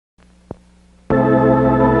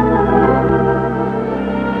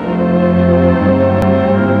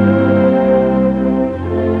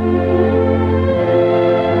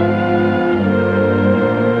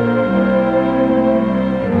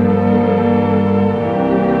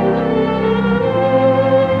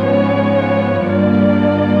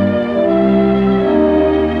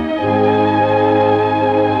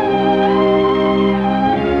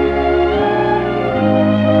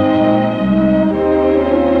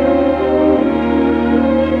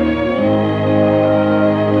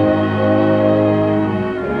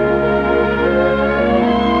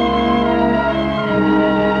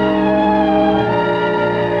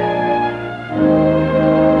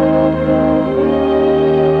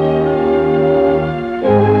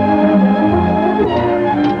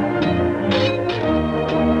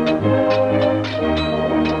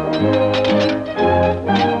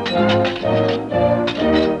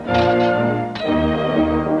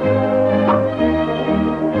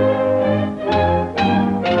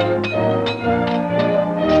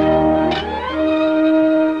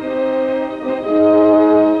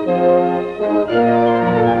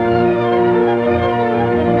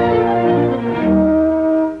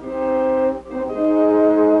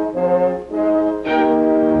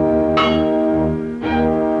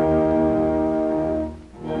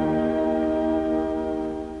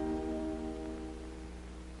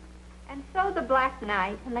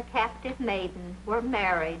knight and the captive maiden were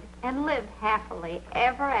married and lived happily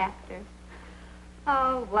ever after.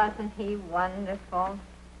 Oh, wasn't he wonderful?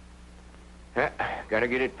 Gotta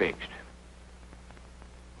get it fixed.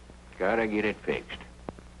 Gotta get it fixed.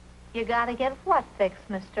 You gotta get what fixed,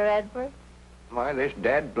 Mr. Edwards? Why, this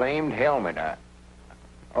dad-blamed helmet,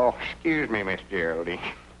 Oh, excuse me, Miss Geraldine.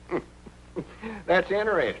 That's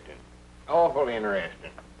interesting. Awful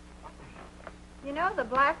interesting. You know, the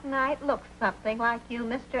Black Knight looks something like you,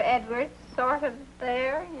 Mr. Edwards, sort of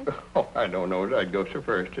there. Oh, I don't know as I'd go so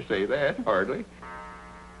far as to say that, hardly.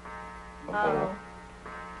 Oh.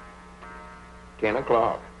 10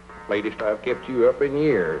 o'clock. Latest I've kept you up in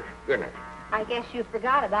years. Goodness. I guess you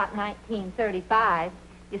forgot about 1935.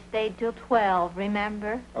 You stayed till 12,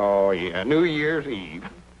 remember? Oh, yeah, New Year's Eve.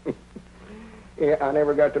 Yeah, I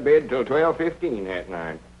never got to bed till 12:15 that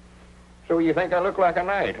night. So you think I look like a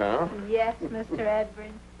knight, huh? Yes, Mr.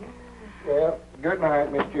 Edwards. Well, good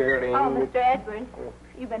night, Miss Geraldine. Oh, Mr. Edwards,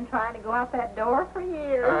 you've been trying to go out that door for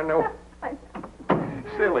years. I know.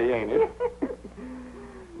 Silly, ain't it?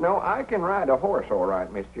 No, I can ride a horse all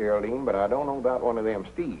right, Miss Geraldine, but I don't know about one of them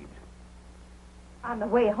steeds. On the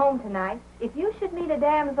way home tonight, if you should meet a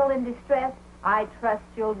damsel in distress, I trust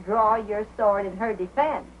you'll draw your sword in her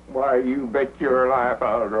defense. Why, you bet your life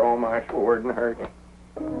I'll draw my sword and hurt you.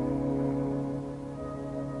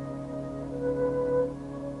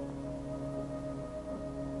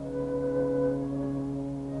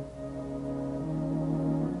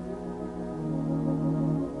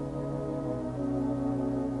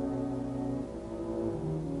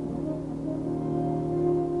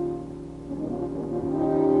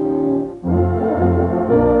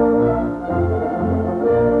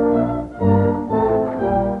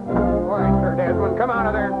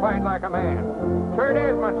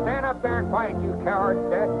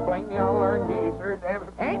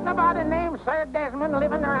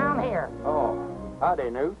 Howdy,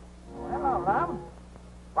 Newt. Hello, Lum.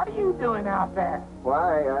 What are you doing out there?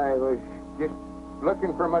 Why, I was just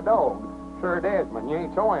looking for my dog, Sir Desmond. You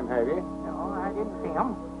ain't saw him, have you? No, I didn't see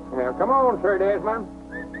him. Yeah, come on, Sir Desmond.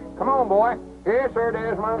 Come on, boy. Here, Sir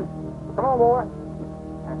Desmond. Come on, boy.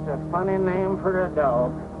 That's a funny name for a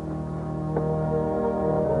dog.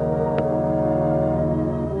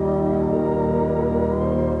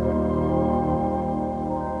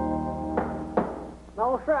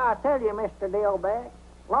 No, sir, I tell you, Mr. Dillback,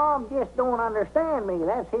 Lom just don't understand me.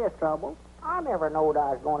 That's his trouble. I never knowed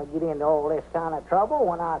I was going to get into all this kind of trouble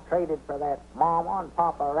when I traded for that Mama and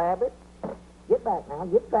Papa Rabbit. Get back now,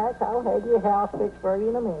 get back. I'll have your house fixed for you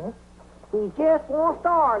in a minute. He just wants to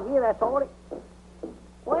argue, that's all it...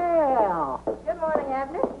 Well... Good morning,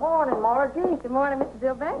 Abner. Morning, Margie. Good morning, Mr.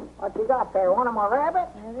 Dillbeck. What you got there, one of my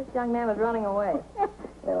rabbits? This young man was running away.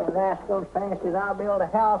 Well, rascals fancies I'll build a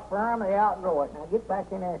house for him, they outgrow it. Now get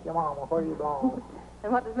back in there with your mama, where you belong.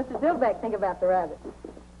 And what does Mr. Dillbeck think about the rabbit?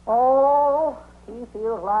 Oh, he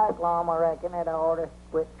feels like Lom, I reckon, that I ought to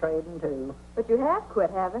quit trading, too. But you have quit,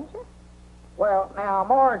 haven't you? Well, now,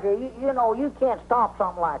 Margie, you know, you can't stop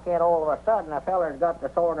something like that all of a sudden. A feller's got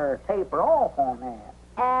to sort of taper off on that.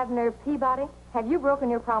 Abner Peabody, have you broken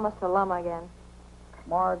your promise to Lum again?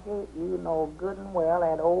 Margie, you know good and well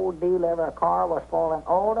that old delivery car was falling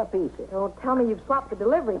all to pieces. Oh, tell me you've swapped the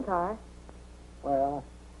delivery car. Well,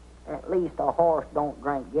 at least a horse don't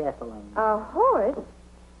drink gasoline. A horse?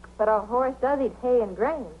 But a horse does eat hay and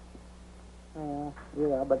grain.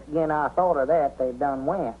 Yeah, but again, I thought of that. They done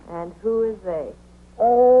went. And who is they?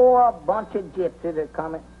 Oh, a bunch of gypsies are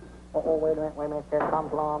coming. Oh, wait a minute. There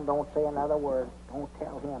comes Lom. Don't say another word. Don't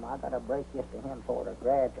tell him. I gotta break this to him sort of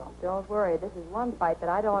gradual. Don't worry. This is one fight that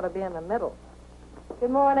I don't want to be in the middle.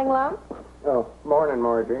 Good morning, Lum. Oh, morning,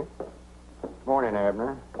 Margie. Morning,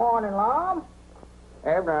 Abner. Morning, Lom.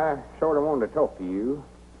 Abner, I sort of wanted to talk to you.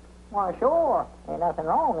 Why, sure. Ain't nothing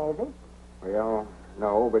wrong, is it? Well,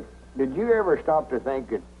 no, but did you ever stop to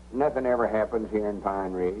think that nothing ever happens here in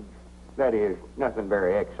Pine Ridge? That is, nothing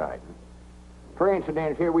very exciting. For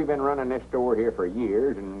instance, here we've been running this store here for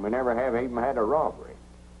years, and we never have even had a robbery.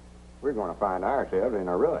 We're going to find ourselves in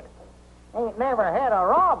a rut. Ain't never had a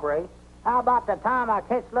robbery. How about the time I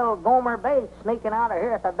catch little Gomer Bates sneaking out of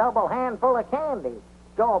here with a double handful of candy?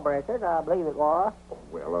 Jawbreakers, I believe it was.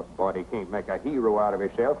 Well, a body can't make a hero out of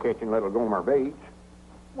himself catching little Gomer Bates.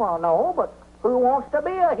 Well, no, but who wants to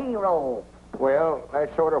be a hero? Well,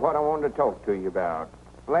 that's sort of what I wanted to talk to you about.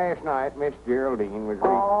 Last night, Miss Geraldine was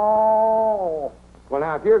reading. Oh. Well,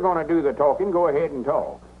 now, if you're going to do the talking, go ahead and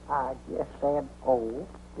talk. I just said, oh.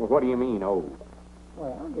 Well, what do you mean, oh?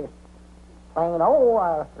 Well, just plain oh,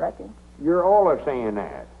 I reckon. You're all of saying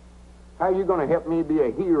that. How are you going to help me be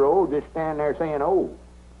a hero just stand there saying oh?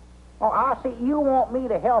 Oh, I see. You want me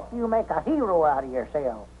to help you make a hero out of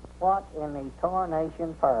yourself. What in the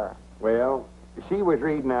tarnation for? Well, she was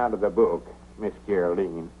reading out of the book, Miss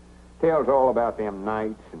Geraldine. Tells all about them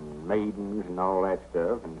knights and maidens and all that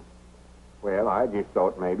stuff. And, well, I just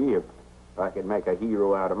thought maybe if I could make a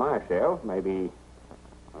hero out of myself, maybe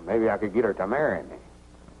I could get her to marry me.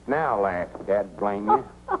 Now, laugh, Dad, blame you.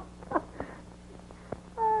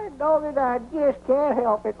 Doggy, I just can't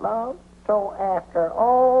help it, love. So after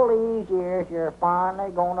all these years, you're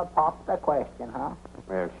finally going to pop the question, huh?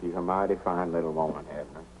 Well, she's a mighty fine little woman,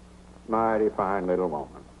 Abner. Mighty fine little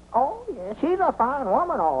woman. Oh, yeah, she's a fine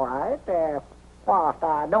woman, all right. Whilst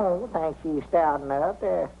I don't think she's stout enough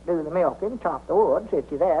to do the milking, chop the wood,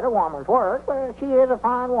 sit you there, a woman's work, but she is a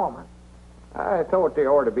fine woman. I thought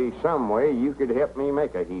there ought to be some way you could help me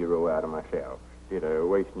make a hero out of myself. Instead of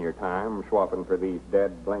wasting your time swapping for these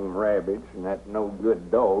dead blame rabbits and that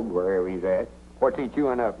no-good dog wherever he's at. What's he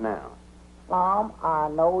chewing up now? Mom, I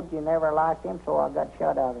knowed you never liked him, so I got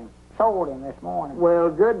shut of him. Sold him this morning. Well,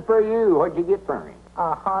 good for you. What'd you get for him?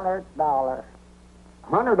 $100.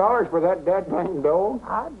 $100 for that dead blame dog?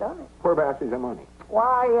 I've done it. Whereabouts is the money?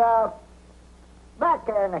 Why, back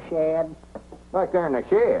there in the shed. Back there in the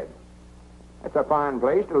shed. That's a fine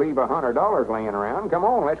place to leave $100 laying around. Come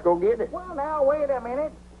on, let's go get it. Well, now, wait a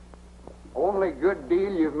minute. Only good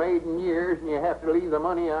deal you've made in years, and you have to leave the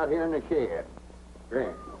money out here in the shed.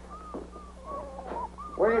 Grant.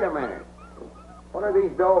 Wait a minute. What are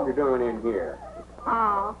these dogs doing in here?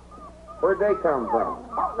 Where'd they come from?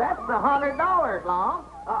 Oh, that's the $100, Long.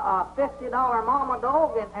 $50 mama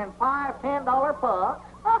dog and $5 $10 pups.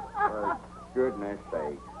 For goodness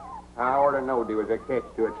sake. I ought to know there was a catch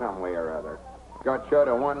to it some way or other. Got shut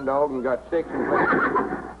of one dog and got six and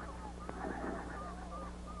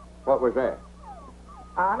What was that?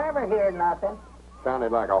 I never heard nothing.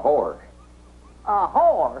 Sounded like a horse. A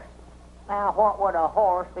horse? Now, what would a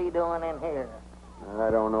horse be doing in here? I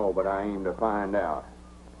don't know, but I aim to find out.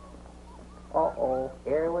 Uh-oh,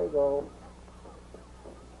 here we go.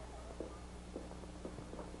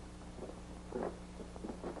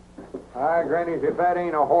 Hi, Granny's, if that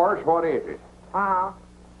ain't a horse, what is it?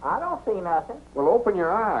 I don't see nothing. Well, open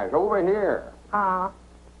your eyes. Over here.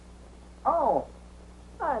 Oh,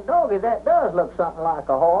 doggy, that does look something like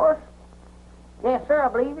a horse. Yes, sir, I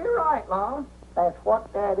believe you're right, Lon. That's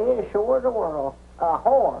what that is, sure as the world. A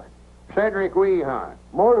horse. Cedric Weehunt.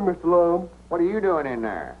 Morning, Mr. Lum. What are you doing in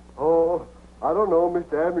there? Oh, I don't know.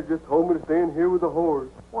 Mr. Abner just told me to stay in here with the horse.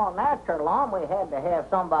 Well, natural, Lon, we had to have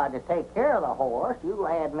somebody to take care of the horse. You'll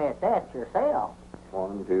admit that yourself.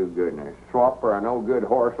 One to goodness. Swap for a no-good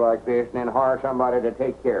horse like this and then hire somebody to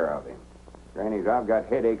take care of him. Granny's, I've got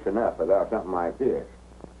headaches enough without something like this.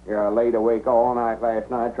 Here, I laid awake all night last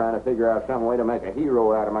night trying to figure out some way to make a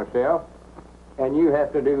hero out of myself, and you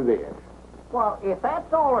have to do this. Well, if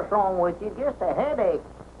that's all that's wrong with you, just a headache,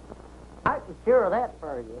 I can cure that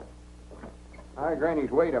for you. Hi,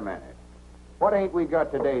 Granny's, wait a minute. What ain't we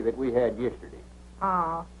got today that we had yesterday?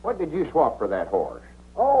 What did you swap for that horse?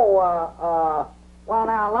 Well,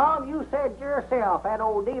 now, Lon, you said yourself that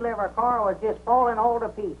old deliver car was just falling all to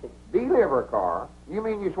pieces. Deliver car? You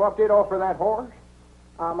mean you swapped it off for that horse?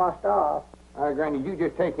 I must have. Granny, you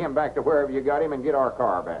just take him back to wherever you got him and get our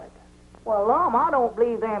car back. Well, Lum, I don't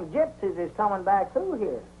believe them gypsies is coming back through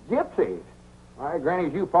here. Gypsies? All right,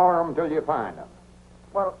 Granny, you follow them until you find them.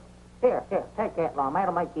 Well, here, take that, Lum.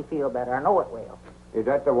 That'll make you feel better. I know it will. Is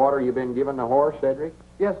that the water you've been giving the horse, Cedric?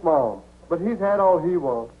 Yes, Mom. But he's had all he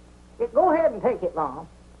wants. Go ahead and take it, Lum.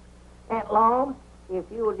 And, Lum, if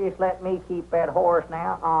you'll just let me keep that horse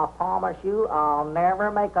now, I promise you I'll never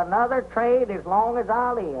make another trade as long as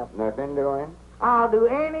I live. Nothing doing? I'll do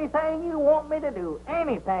anything you want me to do.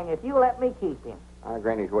 Anything, if you let me keep him.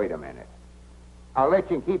 Granny, wait a minute. I'll let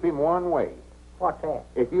you keep him one way. What's that?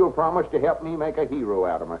 If you'll promise to help me make a hero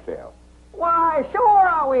out of myself. Why, sure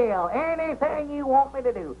I will. Anything you want me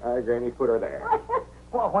to do. Granny, put her there.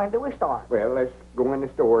 Well, when do we start? Well, let's go in the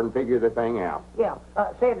store and figure the thing out. Yeah.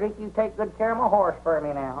 Cedric, you take good care of my horse for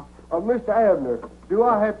me now. Mr. Abner, do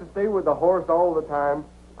I have to stay with the horse all the time?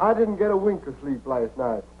 I didn't get a wink of sleep last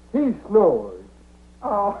night. He snores.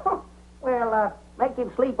 Oh, well, make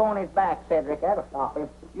him sleep on his back, Cedric. That'll stop him.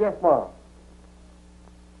 Yes, Mom.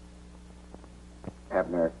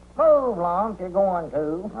 Abner. Move, Lon, if you're going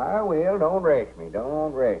to. I will. Don't rush me.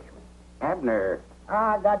 Don't rush me. Abner.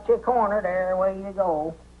 I got you cornered there. Away you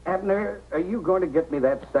go. Abner, are you going to get me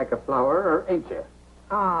that sack of flour, or ain't you?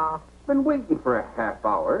 Been waiting for a half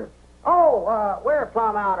hour. We're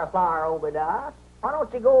plumb out of flour, Obadiah. Why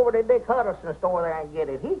don't you go over to Dick Huddleston's store there and get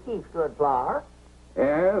it? He keeps good flour.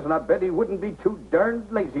 Yes, and I bet he wouldn't be too darned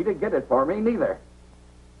lazy to get it for me, neither.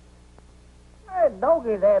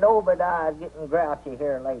 Doggy's that Obadiah's getting grouchy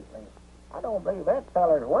here lately. I don't believe that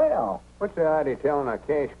feller's well. What's the idea of telling a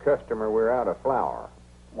cash customer we're out of flour?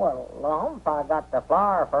 Well, if I got the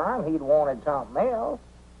flour for him, he'd wanted something else.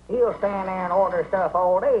 He'll stand there and order stuff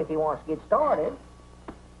all day if he wants to get started.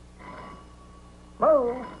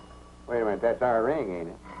 Move. Wait a minute, that's our ring, ain't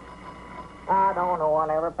it? I don't know. I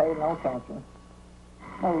never paid no attention.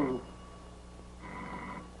 Move.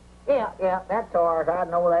 Yeah, that's ours. I'd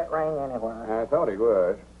know that ring anywhere. I thought it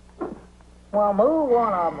was. Well, move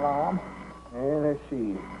one of them, Lom. Yeah, let's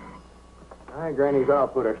see. Granny's all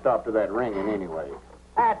put a stop to that ringing anyway.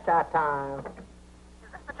 That's our time.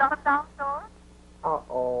 Is this the Jonathan store?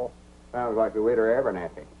 Uh-oh. Sounds like the widow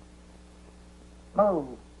Abernathy.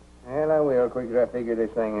 Move. Well, I will, quick as I figure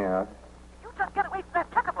this thing out. You just get away from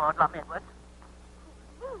that checkerboard, Lum Edwards.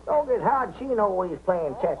 Doggies, how'd she know we was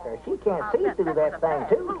playing checkers? She can't see through that thing,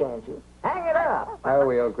 too, can she? Hang it up. I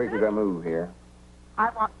will, quick as I move here. I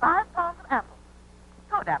want 5 pounds of apples.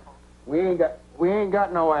 Good apples. We ain't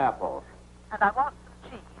got no apples. And I want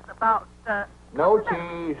some cheese, about, No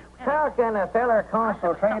cheese. How can a feller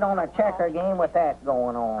concentrate on a checker game with that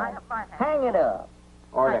going I on? have my hand. Hang it up.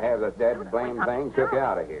 Or to have that blame thing took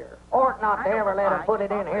out of here. Ought not to ever let him put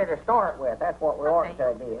it in here to start with. That's what we ought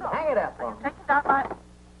to do. Hang it up, Lom. Take it out my...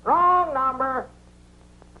 Wrong number.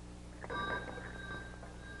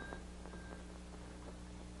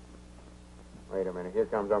 Wait a minute, here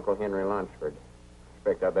comes Uncle Henry Lunsford.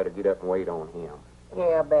 Expect I better get up and wait on him.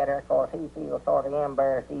 Yeah, better, 'cause he feels sort of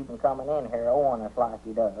embarrassed even coming in here owing us like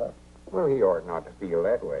he does. Well, he ought not to feel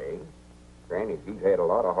that way. Granny, he's had a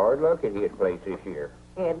lot of hard luck at his place this year.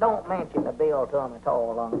 Yeah, don't mention the bill to him at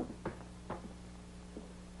all, Lom.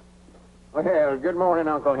 Well, good morning,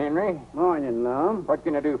 Uncle Henry. Morning, Lum. What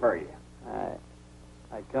can I do for you?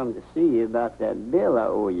 I come to see you about that bill I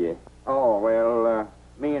owe you. Oh, well,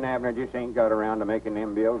 me and Abner just ain't got around to making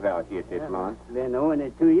them bills out yet this month. Been owing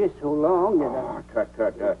it to you so long that Oh,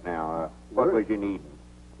 tut now. What was you needing?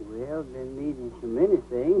 Well, been needing so many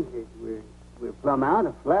things that we're plumb out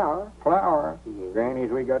of flour. Flour. Yeah.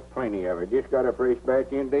 Granny's, we got plenty of it. Just got a fresh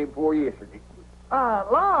batch in day before yesterday.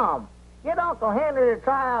 Lom, get Uncle Henry to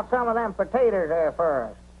try out some of them potatoes there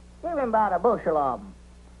first. Give him about a bushel of them.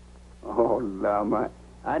 Oh, Lum,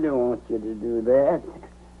 I don't want you to do that.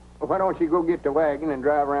 Well, why don't you go get the wagon and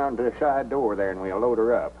drive around to the side door there and we'll load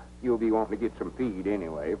her up. You'll be wanting to get some feed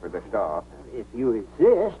anyway for the stock. If you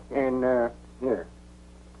insist. And, here.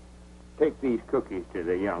 Take these cookies to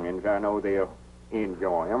the young'uns. I know they'll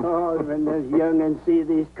enjoy them. Oh, when those young'uns see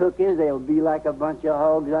these cookies, they'll be like a bunch of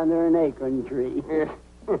hogs under an acorn tree.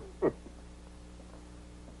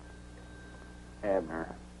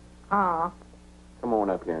 Abner, Huh? come on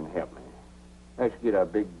up here and help me. Let's get a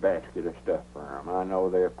big basket of stuff for them. I know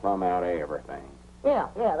they're plumb out of everything. Yeah,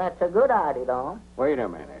 that's a good idea, Lom. Wait a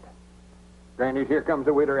minute. Granny, here comes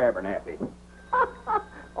the widow Abernathy.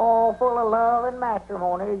 All full of love and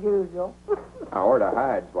matrimony as usual. I ought to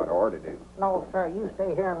hide's what I ought to do. No, sir, you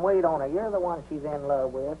stay here and wait on her. You're the one she's in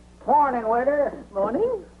love with. Morning, Widow.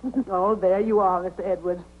 Morning. Oh, there you are, Mr.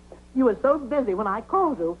 Edwards. You were so busy when I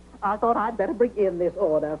called you, I thought I'd better bring in this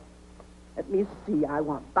order. Let me see. I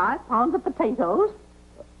want 5 pounds of potatoes.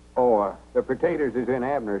 Oh, the potatoes is in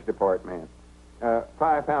Abner's department. 5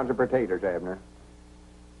 pounds of potatoes, Abner.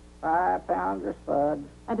 5 pounds of spuds.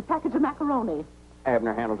 And a package of macaroni.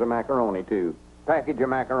 Abner handles the macaroni, too. Package of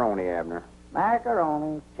macaroni, Abner.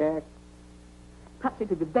 Macaroni, check. Perhaps it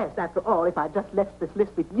would be best, after all, if I just left this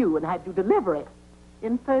list with you and had you deliver it.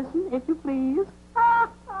 In person, if you please.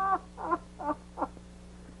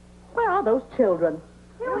 Where are those children?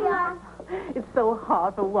 Here we are. It's so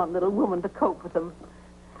hard for one little woman to cope with them.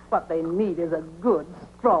 What they need is a good,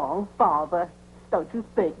 strong father. Don't you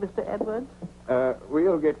think, Mr. Edwards?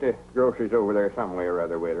 We'll get the groceries over there some way or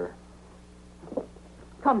other with her.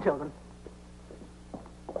 Come, children.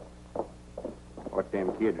 What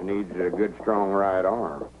them kids needs is a good, strong right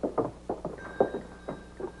arm.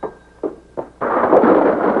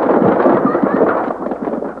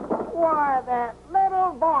 Why, that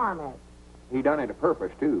little varmint. He done it a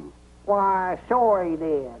purpose, too. Why, sure he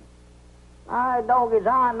did. Doggies,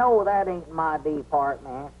 I know that ain't my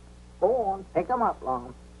department. Go on, pick 'em up,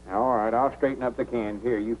 Lom. All right, I'll straighten up the cans.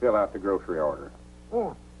 Here, you fill out the grocery order.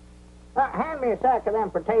 Yeah. Hand me a sack of them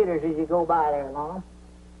potatoes as you go by there, Lom.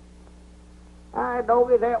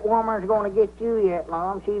 Doggy, that woman's going to get you yet,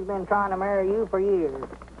 Lom. She's been trying to marry you for years.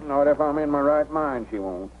 Not if I'm in my right mind, she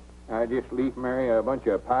won't. I just leave marry a bunch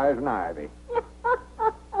of pies and ivy.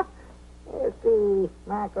 Let's see,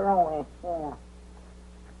 macaroni, yeah.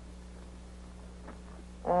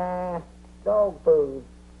 Dog food,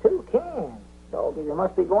 2 cans. Doggy, you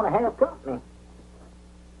must be going to have company.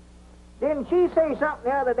 Didn't she say something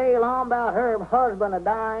the other day, Lom, about her husband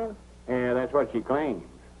a-dying? Yeah, that's what she claims.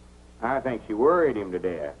 I think she worried him to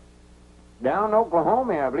death. Down in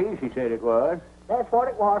Oklahoma, I believe she said it was. That's what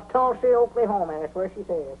it was, Tulsa, Oklahoma. That's where she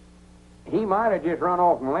said. He might have just run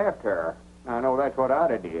off and left her. I know that's what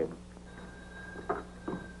I'd have did.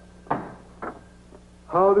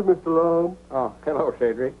 Howdy, Mr. Lum. Oh, hello,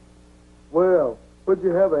 Cedric. Well, would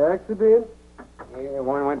you have an accident? Yeah,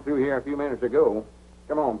 one went through here a few minutes ago.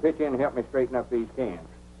 Come on, pitch in and help me straighten up these cans.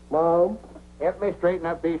 Mom? Help me straighten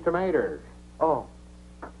up these tomatoes. Oh.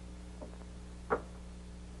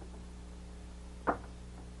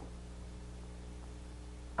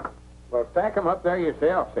 Well, stack 'em up there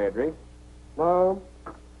yourself, Cedric. Mom?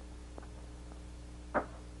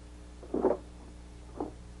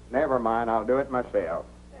 Never mind, I'll do it myself.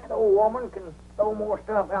 That old woman can throw more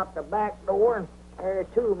stuff out the back door, and there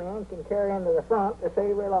two men can carry into the front to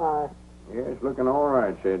save her life. Yeah, it's looking all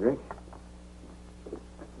right, Cedric.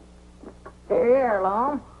 Here,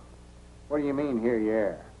 Lom. What do you mean, here you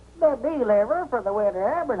are? The deliverer for the winter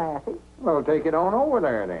Abernathy. Well, take it on over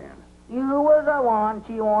there, then. You was the one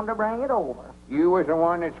she wanted to bring it over. You was the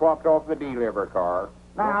one that swapped off the deliver car.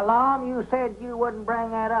 Now, Lom, you said you wouldn't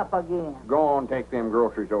bring that up again. Go on, take them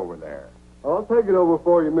groceries over there. I'll take it over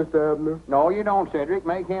for you, Mr. Abner. No, you don't, Cedric.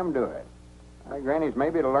 Make him do it. Granny's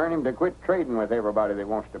maybe to learn him to quit trading with everybody that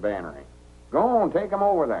wants to banner him. Go on, take him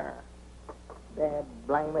over there. Dad,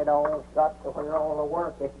 blame it all. Got to where all the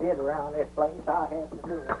work is did around this place. I have to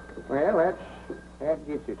do it. Well, that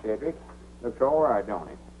gets you, Cedric. Looks all right, don't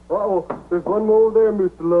it? Uh-oh, there's one more there,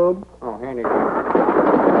 Mr. Lum. Oh, hand it.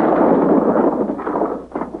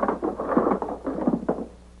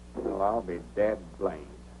 Well, I'll be dead blamed.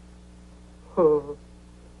 I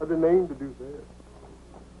didn't aim to do that.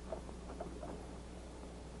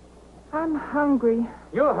 I'm hungry.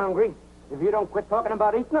 You're hungry. If you don't quit talking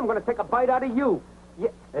about eating, I'm going to take a bite out of you.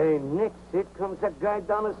 Yeah. Hey, Nix, here comes that guy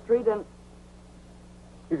down the street, and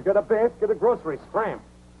he's got a basket of groceries. Scram.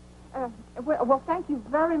 Well, thank you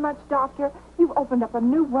very much, Doctor. You've opened up a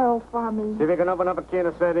new world for me. See if you can open up a can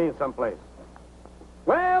of sardines someplace.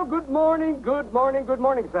 Well, good morning,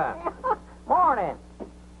 sir. Morning.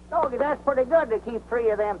 Doggy, that's pretty good to keep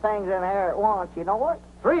three of them things in there at once, you know what?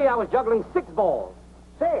 3, I was juggling 6 balls.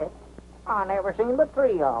 Six? I never seen but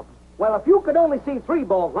 3 of them. Well, if you could only see 3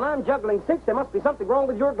 balls when I'm juggling 6, there must be something wrong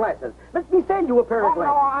with your glasses. Let me send you a pair of Oh, no,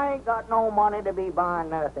 glasses. I ain't got no money to be buying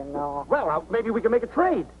nothing, no. Well, maybe we can make a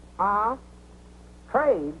trade. Huh?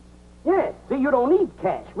 Trade? Yes. See, you don't need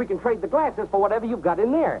cash. We can trade the glasses for whatever you've got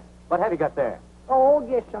in there. What have you got there? Oh,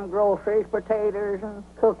 get some groceries, potatoes and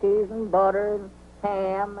cookies and butter and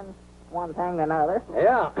ham and one thing and another.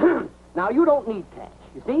 Yeah. Now, you don't need cash.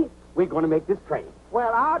 You see, we're going to make this trade.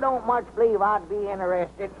 Well, I don't much believe I'd be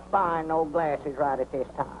interested in buying no glasses right at this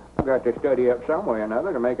time. I've got to study up some way or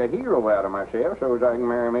another to make a hero out of myself so as I can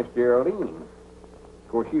marry Miss Geraldine.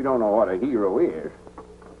 Of course, you don't know what a hero is.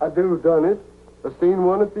 I do done it. I seen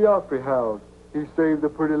one at the Opry House. He saved a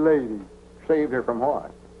pretty lady. Saved her from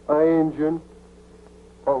what? A engine.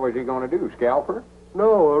 What was he going to do, scalp her?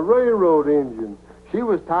 No, a railroad engine. She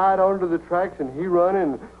was tied onto the tracks, and he run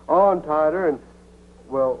and untied her, and,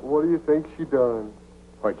 well, what do you think she done?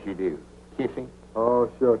 What'd she do? Kiss him? Oh,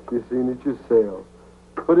 shucks, you seen it yourself.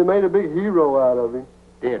 But he made a big hero out of him.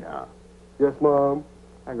 Did, huh? Yes, Mom.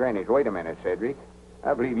 Now, Granny, wait a minute, Cedric.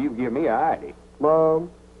 I believe you give me a idea. Mom,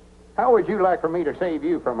 How would you like for me to save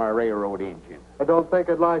you from a railroad engine? I don't think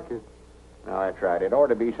I'd like it. No, that's right. It ought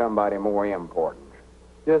to be somebody more important.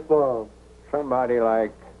 Yes, Mom. Somebody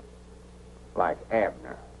like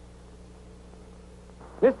Abner.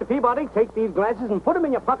 Mr. Peabody, take these glasses and put them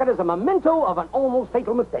in your pocket as a memento of an almost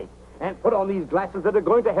fatal mistake. And put on these glasses that are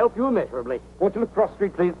going to help you immeasurably. Won't you look cross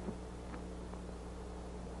street, please?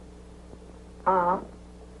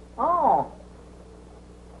 Oh.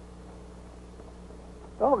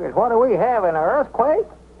 Doggers, what do we have, an earthquake?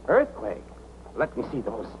 Earthquake? Let me see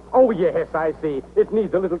those. Oh, yes, I see. It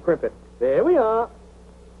needs a little crimpet. There we are.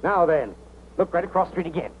 Now then, look right across street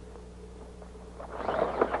again.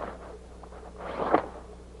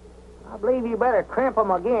 I believe you better crimp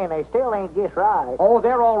them again. They still ain't just right. Oh,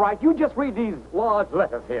 they're all right. You just read these large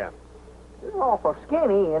letters here. You're awful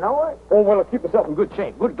skinny, you know it? Oh, well, keep yourself in good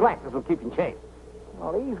shape. Good glasses will keep you in shape.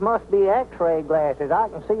 Well, these must be x-ray glasses. I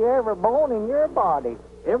can see every bone in your body.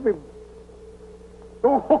 Every...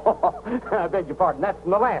 Oh, I beg your pardon. That's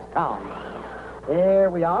from the last town. There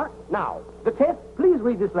we are. Now, the test, please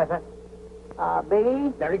read this letter.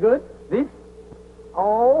 B, Very good. This?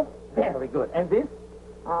 O, Very good. And this?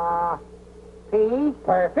 P.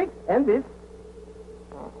 Perfect. And this?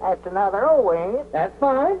 That's another O, ain't it? That's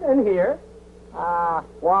fine. And here?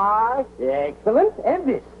 Y, Excellent. And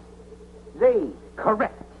this? Z.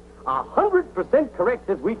 Correct. 100% correct,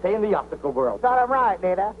 as we say in the optical world. Got 'em right,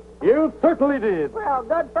 did I? You certainly did. Well,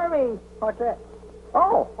 good for me. What's that?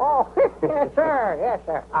 Oh, yes, sir. Yes,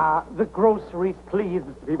 sir. The groceries, please,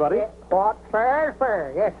 Mr. Peabody. What fair is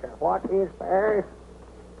fair? Yes, sir. What is fair is...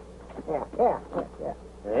 Yeah.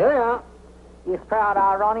 Yeah. Just proud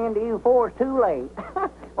I run into you before it's too late.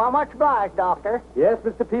 Well, much obliged, Doctor. Yes,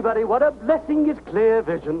 Mr. Peabody, what a blessing is clear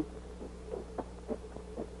vision.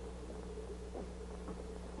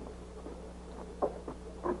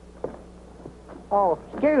 Oh,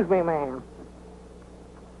 excuse me, ma'am.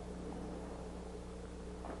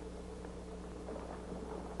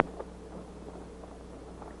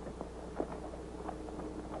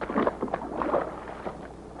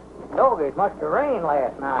 Dog, it must have rained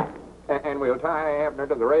last night. And we'll tie Abner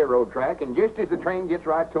to the railroad track, and just as the train gets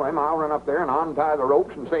right to him, I'll run up there and untie the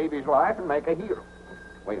ropes and save his life and make a hero.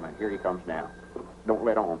 Wait a minute, here he comes now. Don't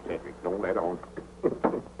let on, Cedric. Don't let on.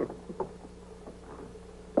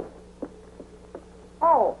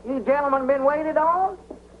 Oh, you gentlemen been waited on?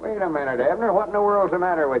 Wait a minute, Abner. What in the world's the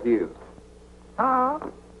matter with you? Huh?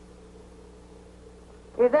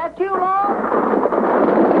 Is that you, Long?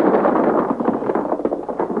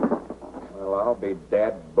 Well, I'll be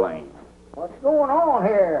dad blamed. What's going on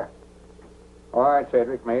here? All right,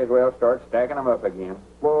 Cedric, may as well start stacking them up again.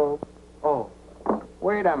 Well, oh.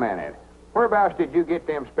 Wait a minute. Whereabouts did you get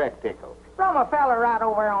them spectacles? From a fella right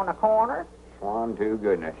over on the corner. Swan to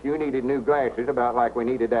goodness. You needed new glasses about like we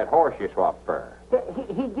needed that horse you swapped for.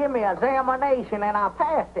 He gave me an examination, and I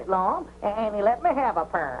passed it, Long, and he let me have a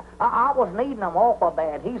pair. I was needing them awful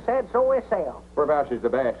bad. He said so himself. Whereabouts is the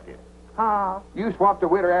basket? Huh? You swapped the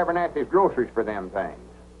Widow Abernathy's groceries for them things.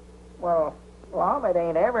 Well, it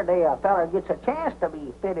ain't every day a fella gets a chance to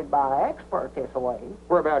be fitted by an expert this way.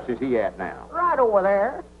 Whereabouts is he at now? Right over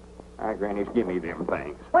there. All right, Granny's, give me them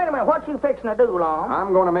things. Wait a minute, what you fixing to do, Long?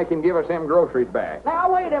 I'm going to make him give us them groceries back.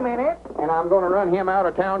 Now, wait a minute. And I'm going to run him out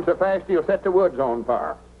of town so fast he'll set the woods on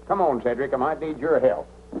fire. Come on, Cedric, I might need your help.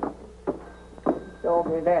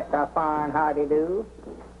 Doggy, that's a fine howdy-do.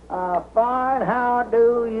 A fine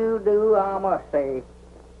how-do you do, I must say.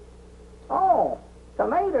 Oh,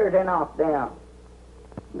 tomatoes are knocked down.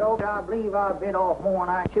 Dog, I believe I bit off more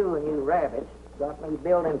than I chewing you rabbits. Got me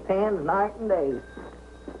building pens night and day.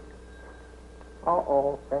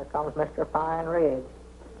 Uh-oh, there comes Mr. Fine Ridge.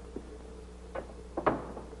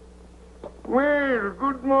 Well,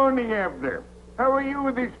 good morning, Abner. How are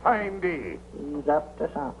you this fine day? He's up to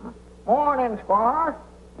something. Morning, Squire.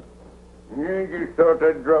 I just thought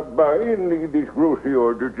I'd drop by and leave this grocery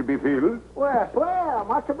order to be filled. Well, swell.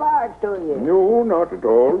 Much obliged to you. No, not at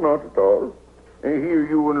all, not at all. I hear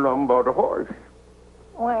you and Lum bought a horse.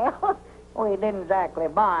 Well, we didn't exactly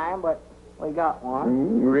buy him, but we got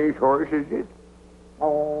one. Race horse, is it?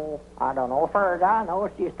 Oh, I don't know. Far as I know,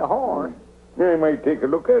 it's just a horse. I might take a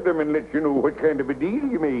look at him and let you know what kind of a deal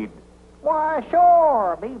you made. Why,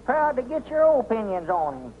 sure. Be proud to get your opinions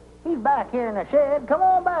on him. He's back here in the shed. Come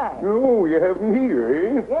on back. Oh, you have him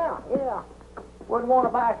here, eh? Yeah. Wouldn't want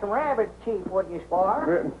to buy some rabbits cheap, would you,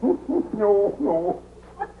 Squire? No.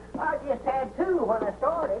 I just had two when I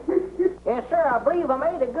started. Yes, sir, I believe I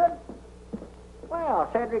made a good... Well,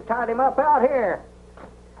 Cedric tied him up out here.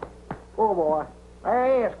 Oh, boy. There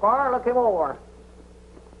he is, Squire. Look him over.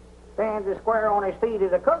 Stands as square on his feet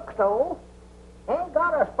as a cook stove. Ain't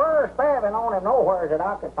got a spur spabbing on him nowhere that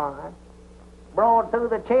I could find. Broad through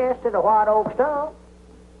the chest to the white oak stump.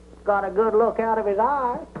 Got a good look out of his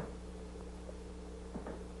eyes.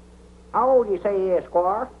 How old you say he is,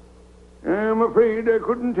 Squire? I'm afraid I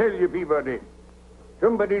couldn't tell you, Peabody.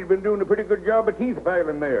 Somebody's been doing a pretty good job of teeth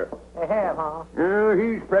filing there. They have, huh?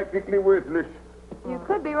 He's practically worthless. You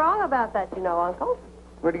could be wrong about that, you know, Uncle.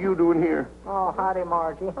 What are you doing here? Oh, howdy,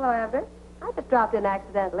 Margie. Hello, Abner. I just dropped in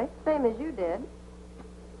accidentally, same as you did.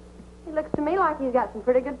 He looks to me like he's got some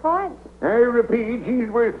pretty good points. I repeat, he's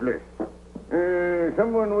worthless.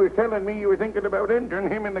 Someone was telling me you were thinking about entering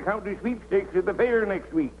him in the county sweepstakes at the fair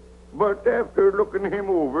next week. But after looking him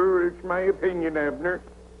over, it's my opinion, Abner,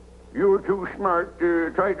 you're too smart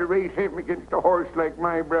to try to race him against a horse like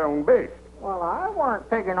my brown best. Well, I weren't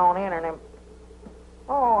figuring on entering him.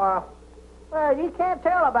 Oh, well, you can't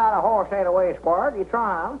tell about a horse that way, Squire. You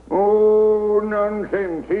try him. Oh,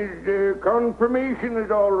 nonsense. His conformation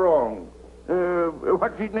is all wrong.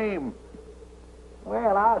 What's his name?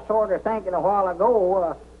 Well, I was sort of thinking a while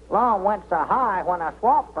ago, Long went so high when I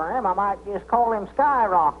swapped for him, I might just call him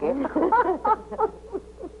Skyrocket.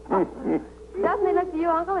 Doesn't he look to you,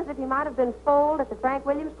 Uncle, as if he might have been foaled at the Frank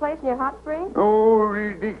Williams place near Hot Springs? Oh,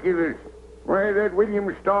 ridiculous. Why, that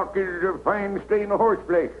William stock is a fine stain of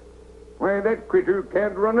horseflesh. Why, that critter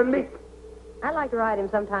can't run a lick. I'd like to ride him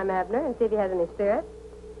sometime, Abner, and see if he has any spirit.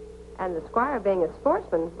 And the squire, being a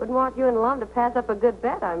sportsman, wouldn't want you and Lum to pass up a good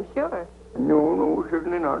bet, I'm sure. No,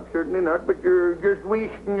 certainly not. But you're just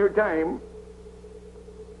wasting your time.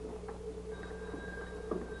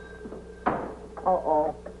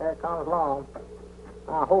 Uh-oh, there comes Lum.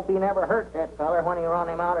 I hope he never hurt that feller when he run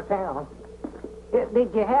him out of town.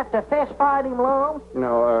 Did you have to fist fight him, Lum?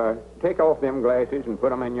 No, take off them glasses and put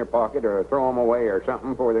them in your pocket or throw them away or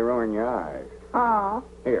something before they ruin your eyes.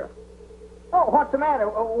 Here. Oh, what's the matter?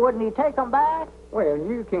 Wouldn't he take them back? Well,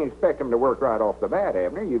 you can't expect them to work right off the bat,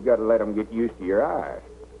 Abner. You've got to let them get used to your eyes.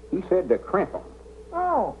 He said to crimp them.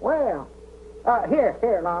 Oh, well. Here,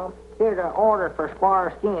 Lum. Here's an order for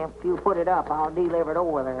Squire Skimp. If you put it up, I'll deliver it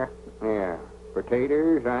over there. Yeah.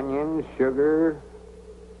 Potatoes, onions, sugar,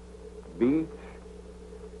 beets.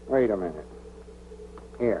 Wait a minute.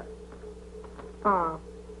 Here.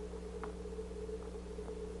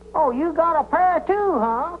 Oh, you got a pair too,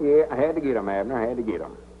 huh? Yeah, I had to get them, Abner. I had to get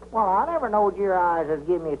them. Well, I never knowed your eyes would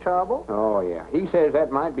give me trouble. Oh, yeah. He says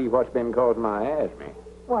that might be what's been causing my asthma.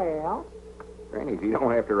 Well? Granny, if you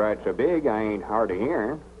don't have to ride so big, I ain't hard of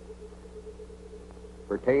hearing.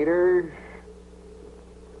 Potatoes.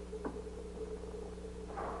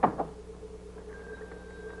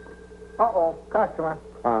 Uh-oh, customer.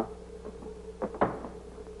 Huh?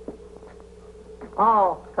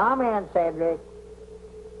 Oh, come in, Cedric.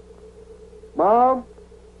 Mom?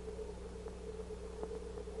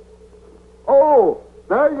 Oh,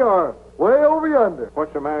 there you are, way over yonder.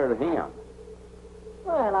 What's the matter with him?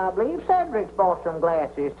 Well, I believe Cedric's bought some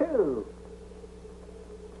glasses, too.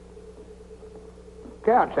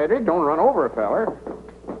 Out, Cedric. Don't run over a feller.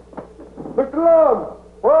 Mr. Lum!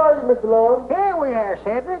 Where are you, Mr. Lum? Here we are,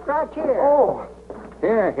 Cedric, right here. Oh,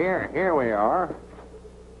 Here we are.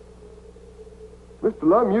 Mr.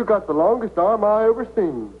 Lum, you got the longest arm I ever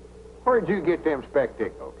seen. Where'd you get them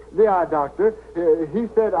spectacles? The eye doctor, he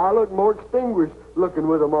said I look more distinguished looking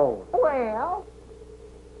with them on. Well,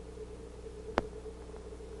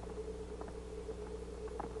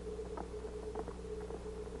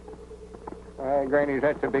 Granny,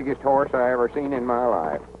 that's the biggest horse I ever seen in my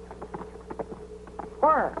life.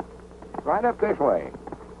 where? Right up this way.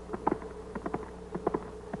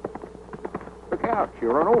 Look out,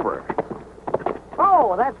 you'll run over it.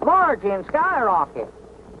 Oh, that's Margie and Skyrocket.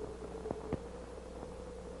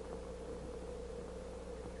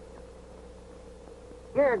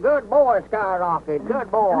 You're a good boy, Skyrocket.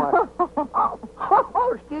 Good boy.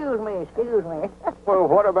 oh, excuse me. Well,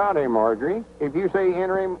 what about him, Marjorie? If you say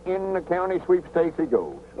enter him in the county sweepstakes, he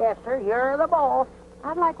goes. Yes, sir, you're the boss.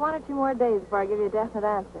 I'd like 1 or 2 more days before I give you a definite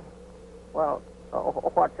answer. Well,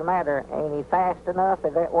 what's the matter? Ain't he fast enough?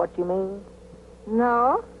 Is that what you mean?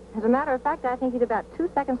 No. As a matter of fact, I think he's about 2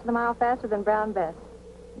 seconds to the mile faster than Brown Bess.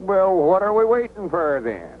 Well, what are we waiting for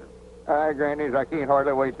then? Grannies, I can't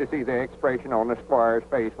hardly wait to see the expression on the squire's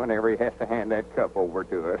face whenever he has to hand that cup over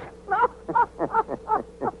to us.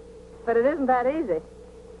 But it isn't that easy.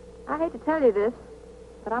 I hate to tell you this,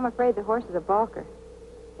 but I'm afraid the horse is a balker.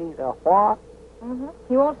 He's a what? Mm-hmm.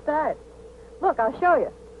 He won't start. Look, I'll show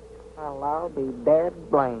you. Well, I'll be dead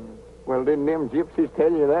blamed. Well, didn't them gypsies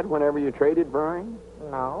tell you that whenever you traded Brian?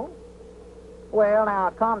 No. Well, now,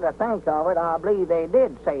 come to think of it, I believe they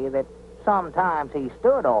did say that sometimes he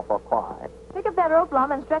stood awful quiet. Pick up that rope,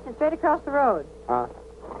 Lum, and stretch it straight across the road.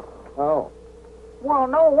 Oh. Well,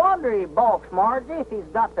 no wonder he balks, Margie, if he's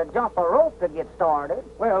got to jump a rope to get started.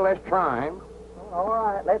 Well, let's try him. All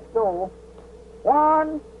right, let's go.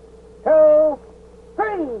 1, 2,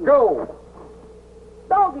 3. Go!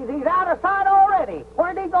 Doggies, he's out of sight already.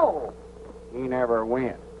 Where'd he go? He never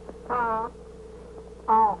went. Oh.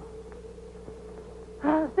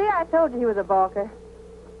 See, I told you he was a balker.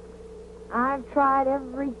 I've tried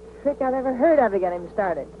every trick I've ever heard of to get him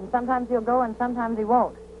started. And sometimes he'll go and sometimes he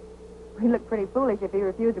won't. He'd look pretty foolish if he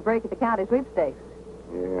refused to break at the county sweepstakes.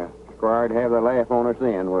 Yeah, Squire'd have the laugh on us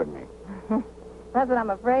then, wouldn't he? That's what I'm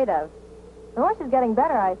afraid of. The horse is getting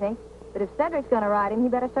better, I think. But if Cedric's going to ride him, he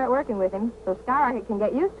better start working with him so Skyrocket can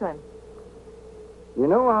get used to him. You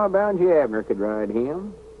know, I'll bound you Abner could ride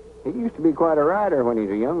him. He used to be quite a rider when he's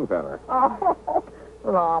a young feller. Oh,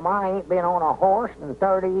 Lum, I ain't been on a horse in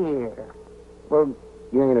 30 years. Well,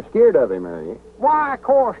 you ain't scared of him, are you? Why, of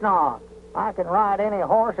course not. I can ride any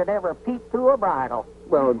horse that ever peeped through a bridle.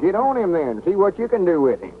 Well, get on him then. See what you can do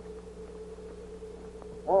with him.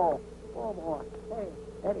 Oh, boy. Hey,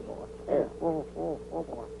 steady, boy. Hey, oh,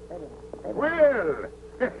 boy. Steady. Well,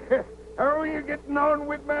 how are you getting getting on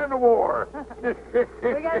with man of war?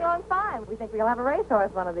 We're getting on fine. We think we'll have a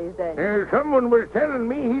racehorse one of these days. Someone was telling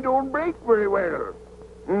me he don't break very well.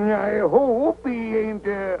 I hope he ain't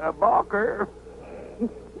a balker.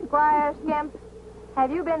 Squire Skimp,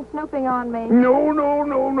 have you been snooping on me?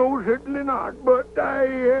 No, certainly not. But I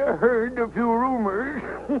heard a few rumors.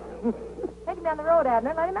 Take him down the road,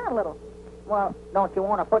 Abner. Let him out a little. Well, don't you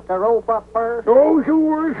want to put the rope up first? Oh,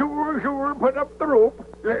 sure. Put up the rope.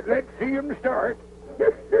 Let's see him start.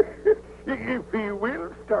 If he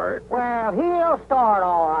will start. Well, he'll start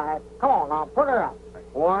all right. Come on, now, put her up.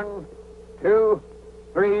 1, 2,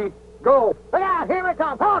 3, go. Look out, here we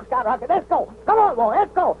come. Come on, Skyrocket, let's go. Come on, boy,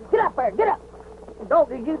 let's go. Get up there, get up. Don't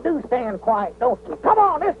you do stand quiet, don't you? Come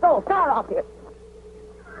on, let's go, Skyrocket.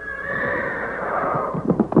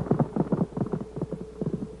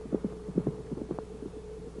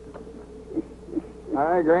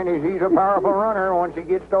 Aye, Granny, he's a powerful runner once he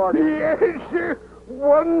gets started. Yes, sir.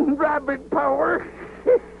 One rabbit power.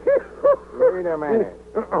 Wait a minute.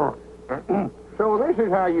 So this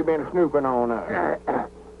is how you've been snooping on us.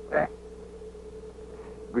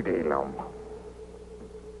 Good day, Lum.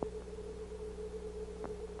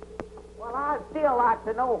 Well, I'd still like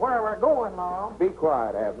to know where we're going, Mom. Be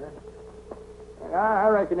quiet, Abner. I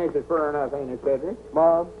reckon this is fur enough, ain't it, Cedric?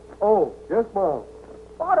 Mom? Oh, yes, Mom.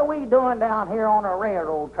 What are we doing down here on a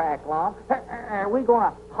railroad track, Lom? Are we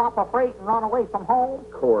going to hop a freight and run away from home?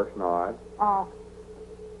 Of course not.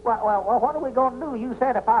 Well, what are we going to do? You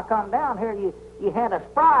said if I come down here, you had a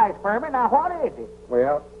surprise for me. Now, what is it?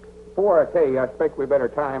 Well, before I tell you, I expect we better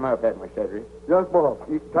tie him up, hadn't we, Cedric? Yes, Mom.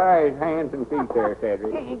 You tie his hands and feet there,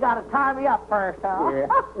 Cedric. You got to tie me up first, huh? Yeah.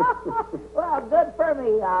 Well, good for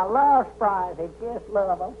me. I love surprises. Just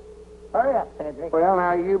love them. Hurry up, Cedric. Well,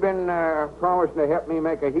 now, you've been promising to help me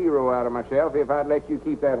make a hero out of myself if I'd let you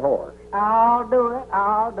keep that horse. I'll do it.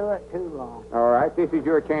 I'll do it too long. All right, this is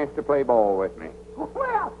your chance to play ball with me.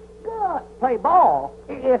 Well, good. Play ball?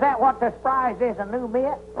 Is that what the surprise is, a new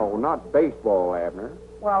mitt? Oh, not baseball, Abner.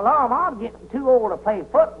 Well, Lom, I'm getting too old to play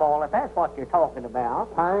football, if that's what you're talking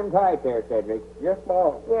about. Tie him tight there, Cedric. Yes,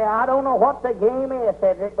 Mom. Yeah, I don't know what the game is,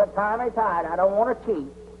 Cedric, but tie me tight. I don't want to cheat.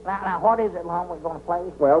 Now, what is it, Lom, we're going to play?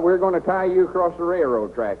 Well, we're going to tie you across the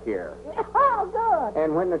railroad track here. Oh, good.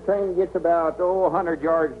 And when the train gets about, 100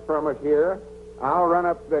 yards from us here, I'll run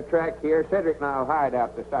up the track here. Cedric and I'll hide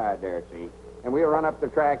out the side there, see? And we'll run up the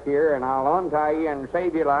track here, and I'll untie you and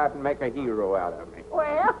save your life and make a hero out of me.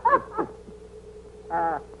 Well,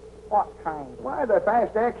 what train? Why, the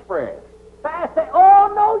Fast Express. Fast.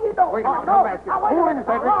 Oh, no, you don't. Wait a minute, no. come back here. Now, wait a Hold minute, him,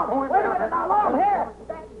 Cedric. now, Hold Lom. him Wait a down. minute, now, Lom, here.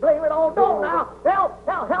 Blame it all. Don't now.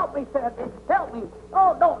 Help me, Cedric. Help me.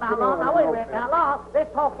 Oh, don't now, Lom. Now, wait a minute. Now, Lom,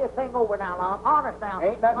 let's talk this thing over now, Lom. Honest now.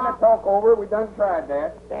 Ain't nothing to talk over. We done tried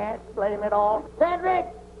that. That's blame it all. Cedric,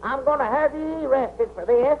 I'm going to have you arrested for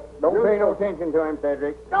this. Don't pay no attention to him,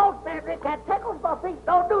 Cedric. Don't, Cedric. That tickles my feet.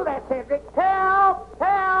 Don't do that, Cedric. Help!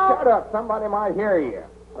 Shut up. Somebody might hear you.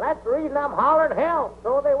 Well, that's the reason I'm hollering help.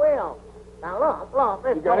 So they will. Now, Lom,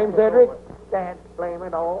 let's You got talk him, this Cedric? over. That's blame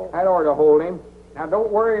it all. That ought to hold him. Now,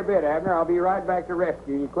 don't worry a bit, Abner. I'll be right back to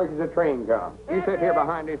rescue you quick as the train comes. You sit here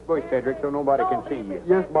behind this bush, Cedric, so nobody can see you.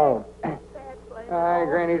 Yes, Mom. Aye,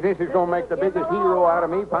 Granny, this is going to make the biggest hero out of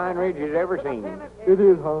me Pine Ridge has ever seen. It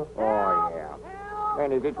is, huh? Oh, yeah.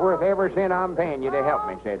 Granny, it's worth every cent I'm paying you to help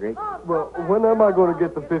me, Cedric. Well, when am I going to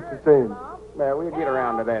get the 50 cents? Well, we'll get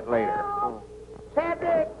around to that later.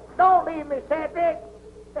 Cedric, don't leave me, Cedric.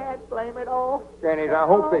 That's blame it all. Granny, I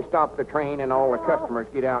hope they stop the train and all the customers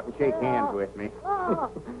get out and shake hands with me.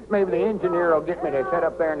 Maybe the engineer will get me to sit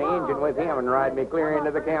up there in the engine with him and ride me clear into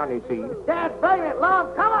the county seat. That's blame it,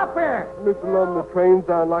 Lom. Come up here. Mr. Lum, the train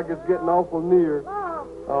sounds like it's getting awful near.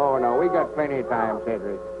 Oh, no, we got plenty of time,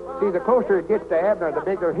 Cedric. See, the closer it gets to Abner, the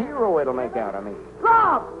bigger hero it'll make out of me.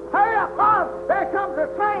 Lom, hurry up, Lom. There comes the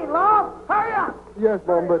train, Lom. Hurry up. Yes,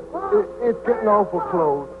 Mom, but it's getting awful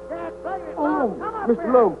close. That's blame it, Oh, Lom. Come up Mr.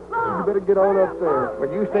 here. Lum, you better get on up there.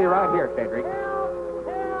 But you stay right here, Cedric.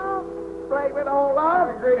 Help. Blame it all, Lom.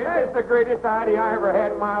 It's the greatest idea I ever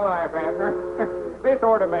had in my life, Abner. This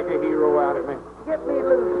ought to make a hero out of me. Get me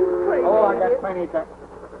loose, you crazy Oh, I got idiot. plenty of time.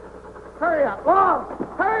 Hurry up, Lom.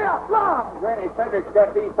 Hurry up, Lom. Granny, Cedric's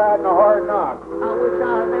got these tied in a hard knot. I wish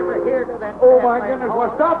I had never heard of that. Oh, my fast goodness. man.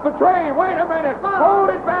 Well, stop the train. Wait a minute. Hold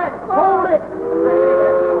it back. Hold it.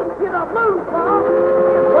 Get up, move, Lom.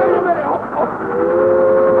 Wait a minute.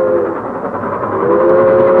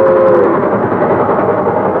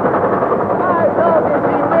 My dog is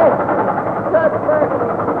he missed. Good mercy.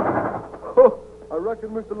 Oh, I reckon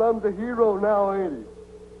Mr. Lum's a hero now, ain't he?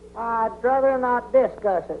 I'd rather not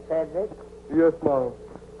discuss it, Cedric. Yes, Mom.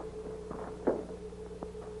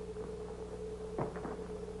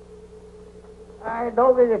 Hey,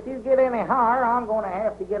 Doggy, if you get any higher, I'm going to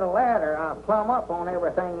have to get a ladder. I'll plumb up on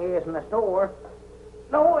everything is in the store.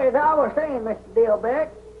 No, as I was saying, Mr. Dillbeck,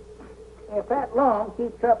 if that Lum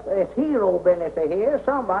keeps up this hero business of his,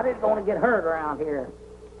 somebody's going to get hurt around here.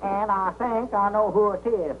 And I think I know who it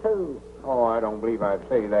is, too. Oh, I don't believe I'd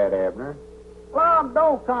say that, Abner. Lum,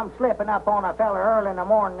 don't come slipping up on a fella early in the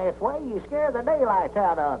morning this way. You scare the daylights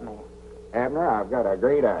out of me. Abner, I've got a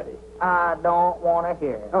great idea. I don't want to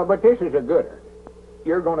hear it. Oh, but this is a gooder.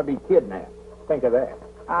 You're going to be kidnapped. Think of that.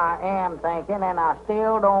 I am thinking, and I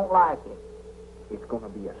still don't like it. It's going to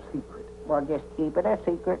be a secret. Well, just keep it a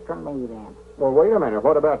secret from me, then. Well, wait a minute.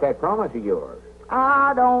 What about that promise of yours?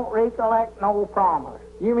 I don't recollect no promise.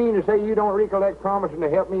 You mean to say you don't recollect promising to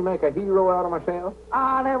help me make a hero out of myself?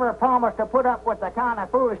 I never promised to put up with the kind of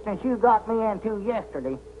foolishness you got me into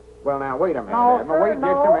yesterday. Well, now, wait a minute, No, Abner. sir, Wait just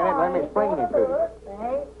a minute. Let me explain it to you. There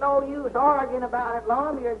ain't no use arguing about it,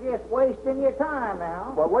 Lum. You're just wasting your time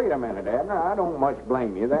now. Well, wait a minute, Abner. I don't much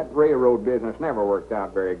blame you. That railroad business never worked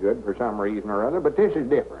out very good for some reason or other, but this is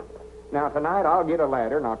different. Now, tonight I'll get a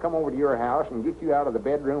ladder, and I'll come over to your house and get you out of the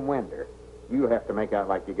bedroom window. You'll have to make out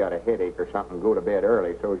like you got a headache or something and go to bed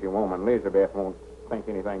early so as your woman Elizabeth won't think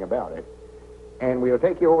anything about it. And we'll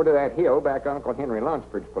take you over to that hill back Uncle Henry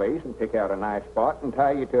Lunsford's place and pick out a nice spot and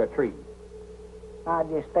tie you to a tree. I'll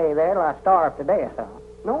just stay there till I starve to death, huh?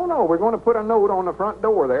 No, we're going to put a note on the front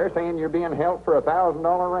door there saying you're being held for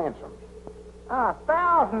 $1,000 ransom.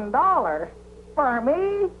 $1,000? For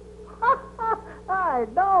me? Hey,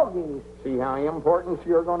 doggies. See how important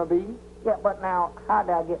you're going to be? Yeah, but now, how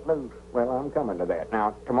do I get loose? Well, I'm coming to that.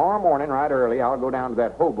 Now, tomorrow morning, right early, I'll go down to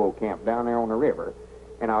that hobo camp down there on the river,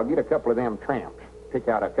 and I'll get a couple of them tramps. Pick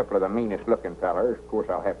out a couple of the meanest-looking fellers. Of course,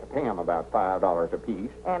 I'll have to pay them about $5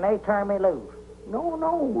 apiece. And they turn me loose.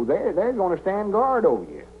 No, they're going to stand guard over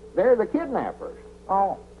you. They're the kidnappers.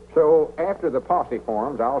 Oh. So, after the posse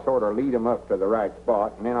forms, I'll sort of lead them up to the right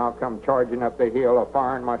spot, and then I'll come charging up the hill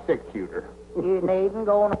firing my six-shooter. You needn't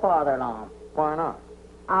go no farther, Lum. Why not?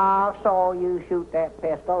 I saw you shoot that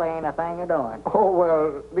pistol. Ain't a thing of doing. Oh,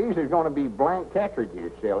 well, these are going to be blank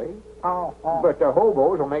cartridges, silly. Oh. But the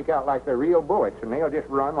hobos will make out like they're real bullets, and they'll just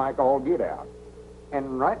run like all get out.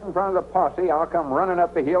 And right in front of the posse, I'll come running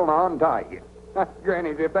up the hill and untie you.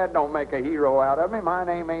 Grannies, if that don't make a hero out of me, my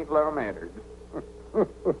name ain't Lum Edwards.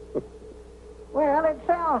 Well, it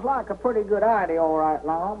sounds like a pretty good idea, all right,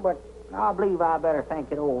 Lum, but I believe I better think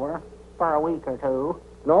it over for a week or two.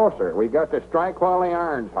 No, sir. We got to strike while the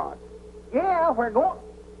iron's hot. Yeah, we're going...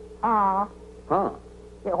 Huh?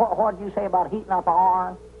 Yeah, what'd you say about heating up an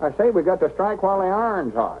iron? I say we got to strike while the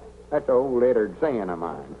iron's hot. That's an old lettered saying of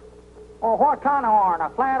mine. Well, what kind of iron?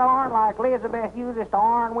 A flat iron like Elizabeth uses to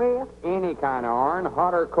iron with? Any kind of iron,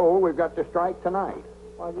 hot or cold, we've got to strike tonight.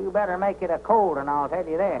 Well, you better make it a cold one, I'll tell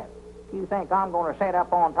you that. If you think I'm going to sit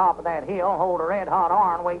up on top of that hill, hold a red-hot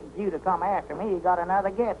iron waiting for you to come after me, you got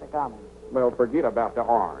another guess a coming. Well, forget about the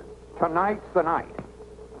iron. Tonight's the night.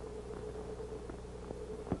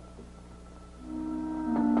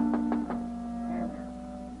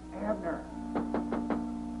 Abner.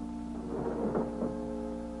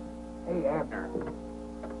 Hey, Abner.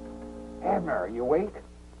 Abner, are you awake?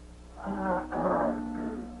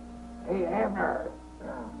 Hey, Abner.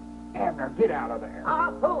 Abner, get out of there.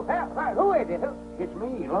 Who is it? It's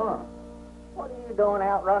me, Lum. What are you doing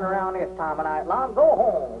out running around this time of night, Lum? Go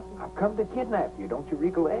home. I've come to kidnap you, don't you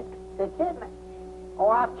recollect? To kidnap? Oh,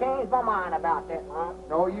 I've changed my mind about that, Lum.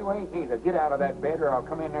 No, you ain't either. Get out of that bed or I'll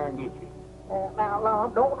come in there and get you. Now,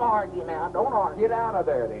 Lum, don't argue now. Don't argue. Get out of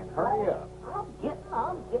there, then. Hurry up.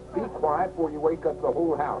 I'm getting. Be quiet before you wake up the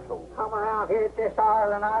whole household. Come around here at this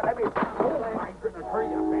hour of the night. Let me... Oh, my goodness. Hurry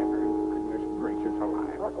up, Abner. Goodness gracious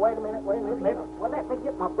alive. Wait a minute. Well, let me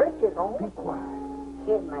get my britches on. Be quiet.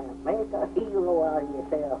 Kidnap. Make a hero out of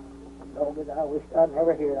yourself. Doggies, I wish I'd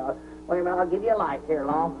never hear it. Wait a minute. I'll give you a light here,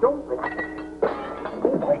 Lum. Don't...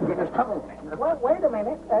 Oh, my goodness. Come on, Abner. Well, wait a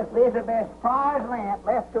minute. That's Elizabeth's prize lamp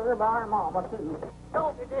left to her by her mama, too.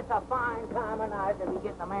 Don't it just a fine time of night to be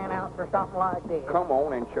getting a man out for something like this? Come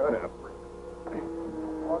on and shut up.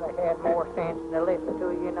 Ought to had more sense than to listen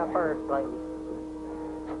to you in the first place.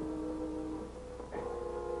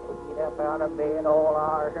 Get up out of bed all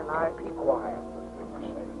hours of night. Be quiet, for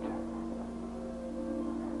goodness sake.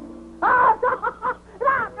 Oh,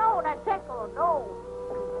 no, that tickle, no.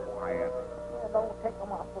 Be quiet. Don't tickle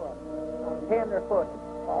my foot. I'm tender foot.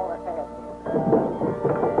 All that happens.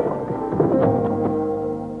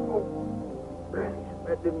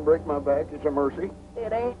 That didn't break my back. It's a mercy.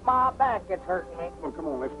 It ain't my back that's hurting me. Well, come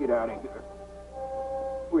on, let's get out of here.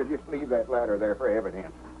 We'll just leave that ladder there for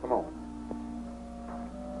evidence. Come on.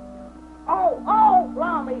 Oh,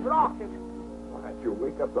 Lum, he's lost it. Why, night. You'll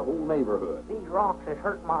wake up the whole neighborhood. These rocks is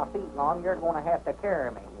hurting my feet, Lum. You're going to have to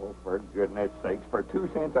carry me. Oh, for goodness sakes, for 2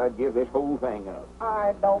 cents I'd give this whole thing up. All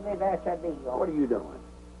right, Doggy, that's a deal. What are you doing?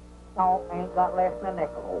 No, ain't got less than a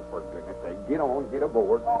nickel. Oh, for goodness sake, get on, get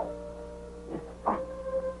aboard.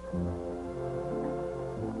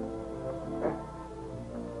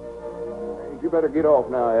 You better get off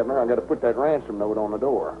now, Abner. I got to put that ransom note on the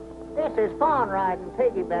door. This is fun riding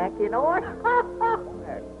piggyback, you know it?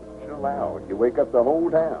 Chill out. You wake up the whole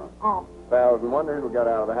town. Oh, 1,000 wonders we got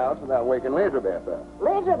out of the house without waking Elizabeth up.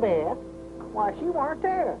 Elizabeth? Why, she weren't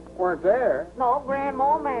there. Weren't there? No,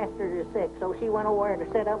 Grandma Masters is sick, so she went over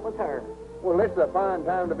to sit up with her. Well, this is a fine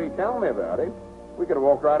time to be telling me about it. We could have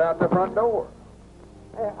walked right out the front door.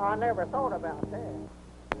 I never thought about that.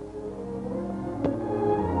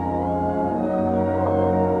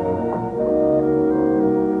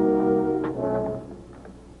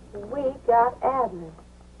 We got Abner.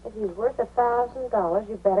 If he's worth $1,000,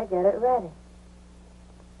 you better get it ready.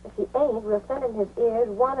 If he ain't, we'll send him his ears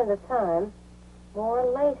one at a time, more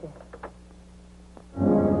later. The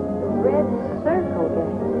Red Circle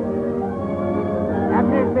Gang.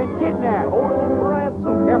 Abner's been kidnapped. Hold him for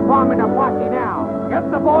ransom. They're bombing a posse now. Get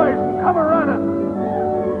the boys and cover running.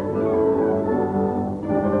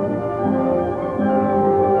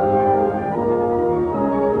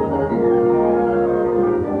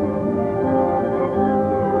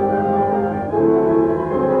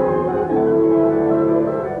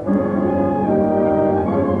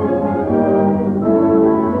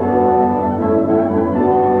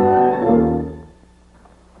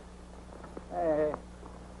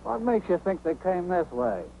 What makes you think they came this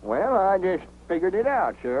way? Well, I just figured it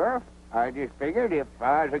out, Sheriff. I just figured if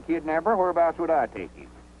I was a kidnapper, whereabouts would I take him?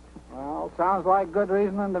 Well, sounds like good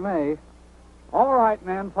reasoning to me. All right,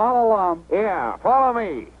 men, follow along. Yeah, follow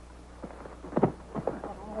me.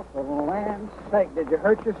 Oh, for the land's sake, did you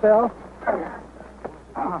hurt yourself?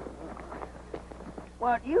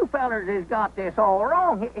 Well, you fellers has got this all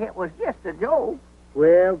wrong. It was just a joke.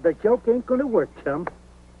 Well, the joke ain't gonna work, chum.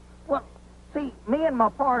 Well, see, me and my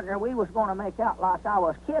partner, we was going to make out like I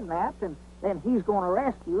was kidnapped, and then he's going to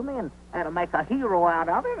rescue me and make a hero out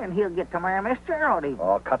of him, and he'll get to marry Miss Geraldine.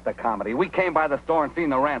 Oh, cut the comedy. We came by the store and seen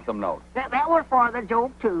the ransom note. That was for the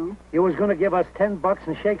joke, too. You was gonna give us $10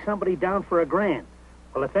 and shake somebody down for $1,000.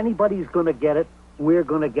 Well, if anybody's gonna get it, we're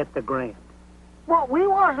gonna get the $1,000. Well, we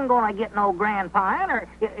wasn't going to get no grand pioneer.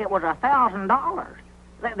 It was $1,000.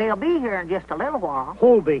 They'll be here in just a little while.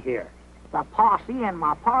 Who'll be here? The posse and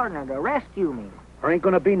my partner to rescue me. There ain't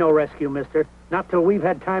gonna be no rescue, mister. Not till we've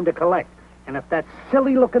had time to collect. And if that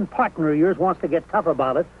silly-looking partner of yours wants to get tough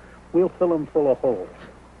about it, we'll fill him full of holes.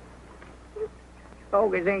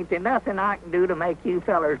 Bogus, ain't there nothing I can do to make you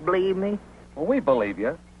fellers believe me? Well, we believe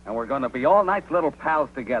you. And we're gonna be all nice little pals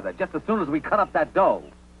together, just as soon as we cut up that dough.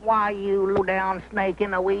 Why, you low-down snake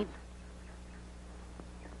in the weeds?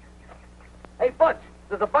 Hey, Butch,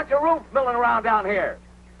 there's a bunch of rooms milling around down here.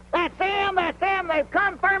 That's them, they've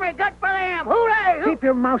come for me, good for them, hooray! Keep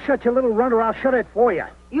your mouth shut, you little runner, I'll shut it for you.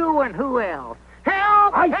 You and who else?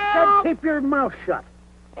 Help! I help! said keep your mouth shut.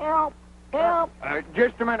 Help! Help!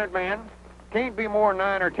 Just a minute, man. Can't be more than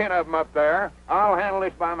 9 or 10 of them up there. I'll handle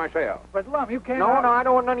this by myself. But, Lum, you can't... No, I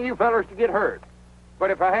don't want none of you fellers to get hurt.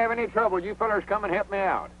 But if I have any trouble, you fellers come and help me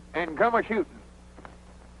out. And come a-shooting.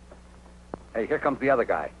 Hey, here comes the other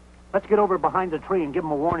guy. Let's get over behind the tree and give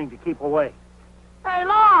him a warning to keep away. Hey,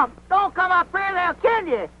 Long, don't come up here, they'll kill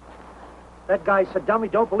you. That guy's a dummy,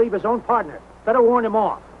 don't believe his own partner. Better warn him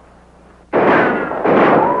off.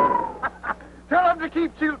 Tell them to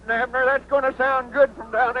keep shooting, Abner. That's going to sound good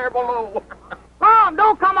from down there below. Long,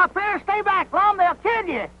 don't come up here, stay back, Long, they'll kill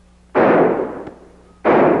you.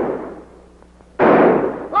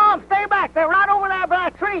 Long, stay back, they're right over there by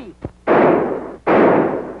a tree.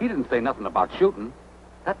 He didn't say nothing about shooting.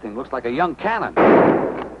 That thing looks like a young cannon.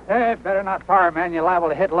 Hey, better not fire, man. You're liable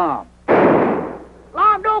to hit Lum.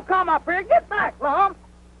 Long, don't come up here, get back, Long.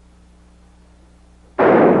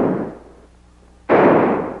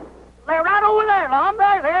 They're right over there, Long,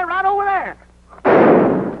 they're right over there.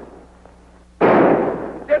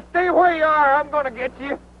 Just stay where you are. I'm going to get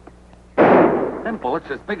you. Them bullets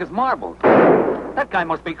as big as marbles. That guy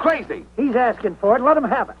must be crazy. He's asking for it. Let him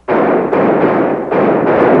have it.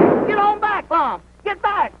 Get on back, Long. Get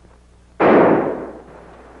back.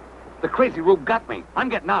 The crazy rube got me. I'm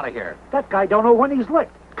getting out of here. That guy don't know when he's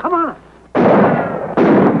licked. Come on.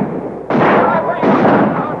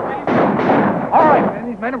 All right, man.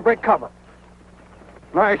 These men will break cover.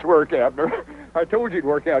 Nice work, Abner. I told you it'd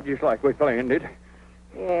work out just like we planned it.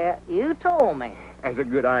 Yeah, you told me. That's a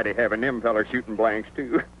good idea, having them fellas shooting blanks,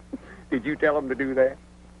 too. Did you tell them to do that?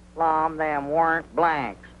 Lum, them weren't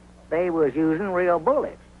blanks. They was using real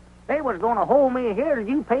bullets. They was going to hold me here till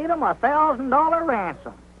you paid them $1,000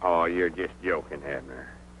 ransom. Oh, you're just joking, Abner.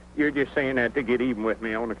 You're just saying that to get even with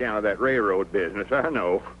me on account of that railroad business, I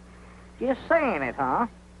know. Just saying it, huh?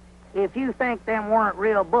 If you think them weren't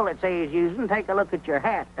real bullets they was using, take a look at your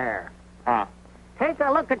hat there. Huh? Take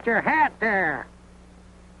a look at your hat there.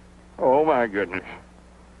 Oh, my goodness.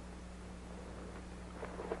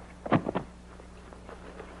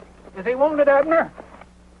 Is he wounded, Abner?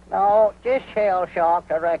 No, just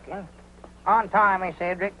shell-shocked, I reckon. Untie me,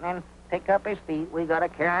 Cedric, and then pick up his feet. We gotta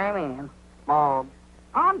carry him in. Mom.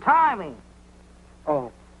 Untie me.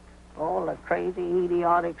 Oh. All the crazy,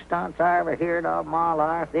 idiotic stunts I ever heard of in my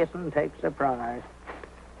life, this one takes the prize.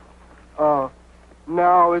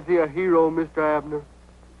 Now is he a hero, Mr. Abner?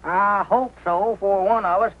 I hope so, before one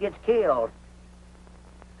of us gets killed.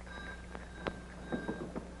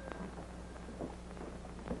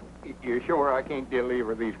 You're sure I can't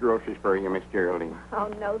deliver these groceries for you, Miss Geraldine? Oh,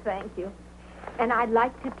 no, thank you. And I'd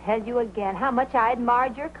like to tell you again how much I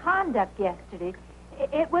admired your conduct yesterday.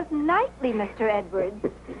 It was knightly, Mr. Edwards.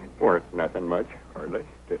 Worth nothing much, hardly,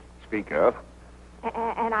 to speak of.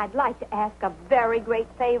 And I'd like to ask a very great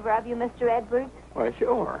favor of you, Mr. Edwards. Why,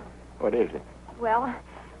 sure. What is it? Well,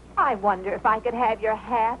 I wonder if I could have your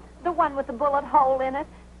hat, the one with the bullet hole in it.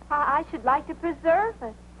 I should like to preserve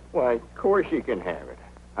it. Why, of course you can have it.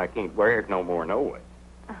 I can't wear it no more, no way.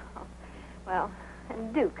 Oh, well,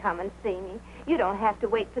 do come and see me. You don't have to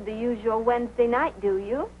wait for the usual Wednesday night, do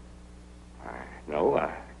you? No,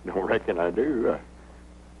 I don't reckon I do.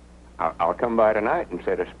 I'll come by tonight and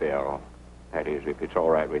set a spell. That is, if it's all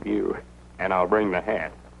right with you. And I'll bring the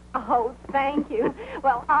hat. Oh, thank you.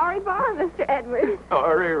 Well, au revoir, Mr. Edwards.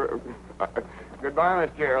 Goodbye,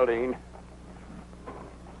 Miss Geraldine.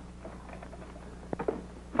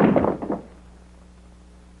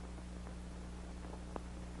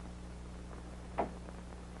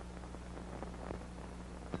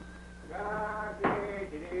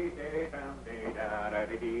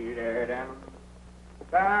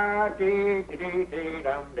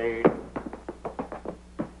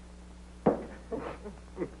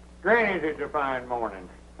 Granny's, it's a fine morning.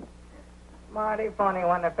 Mighty funny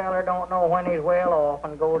when the feller don't know when he's well off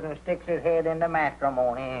and goes and sticks his head into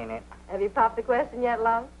matrimony, ain't it? Have you popped the question yet,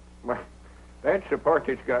 love? Well, that's the part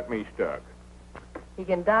that's got me stuck. He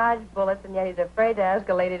can dodge bullets, and yet he's afraid to ask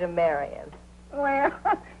a lady to marry him. Well,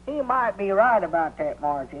 he might be right about that,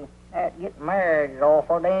 Margie. That getting married is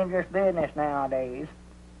awful dangerous business nowadays.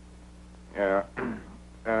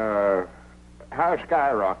 How's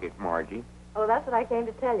Skyrocket, Margie? Oh, that's what I came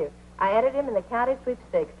to tell you. I entered him in the county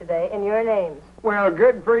sweepstakes today in your names. Well,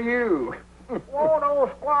 good for you. Won't old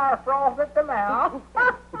Squire froth at the mouth?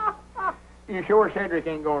 You sure Cedric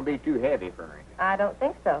ain't going to be too heavy for him? I don't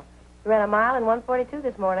think so. He ran a mile in 1:42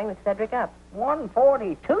 this morning with Cedric up.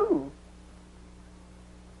 1:42?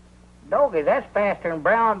 Doggy, that's faster than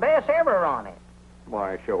Brown Bess ever run it.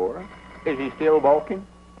 Why, sure. Is he still balking?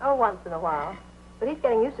 Oh, once in a while. But he's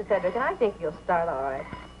getting used to Cedric, and I think he'll start all right.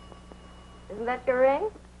 Isn't that your ring?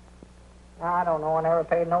 I don't know. I never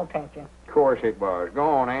paid no attention. Of course it was. Go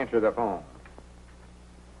on, answer the phone.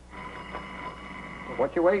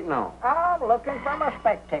 What you waiting on? I'm looking for my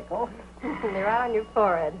spectacles. They're right on your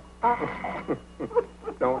forehead.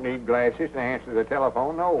 Don't need glasses to answer the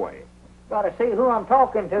telephone, no way. Gotta see who I'm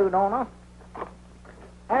talking to, don't I?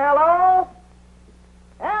 Hello?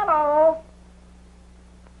 Hello?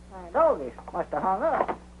 My doggies must have hung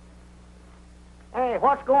up. Hey,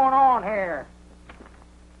 what's going on here?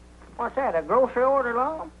 What's that, a grocery order,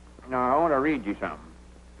 Lum? No, I want to read you something.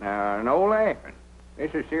 Now, no laughing.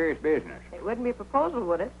 This is serious business. It wouldn't be a proposal,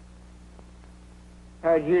 would it?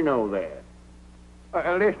 How'd you know that?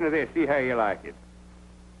 Listen to this, see how you like it.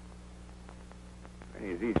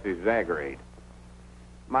 It's easy to exaggerate.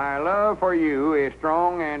 My love for you is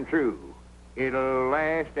strong and true. It'll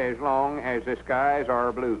last as long as the skies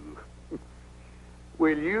are blue.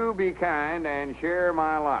 Will you be kind and share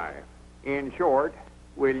my life? In short,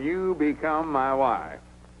 will you become my wife?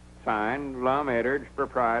 Signed, Lum Edwards,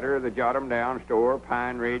 proprietor of the Jot 'em Down store,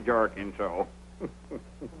 Pine Ridge, Arkansas.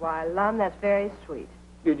 Why, Lum, that's very sweet.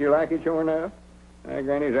 Did you like it sure enough?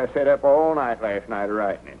 Granny's, I sat up all night last night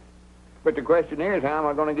writing it. But the question is, how am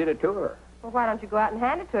I going to get it to her? Well, why don't you go out and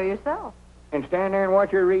hand it to her yourself? And stand there and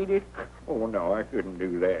watch her read it? Oh, no, I couldn't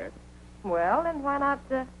do that. Well, then why not,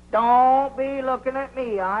 Don't be looking at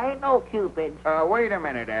me. I ain't no Cupid. Wait a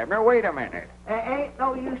minute, Abner, wait a minute. Ain't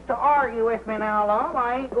no use to argue with me now, Lum.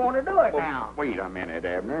 I ain't going to do it now. Wait a minute,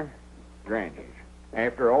 Abner. Granny's,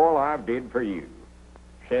 after all I've did for you,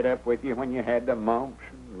 set up with you when you had the mumps,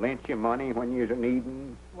 lent you money when you was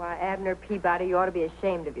a-needing? Why, Abner Peabody, you ought to be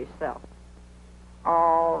ashamed of yourself.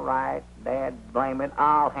 All right, Dad, blame it.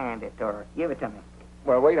 I'll hand it to her. Give it to me.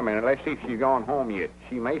 Well, wait a minute. Let's see if she's gone home yet.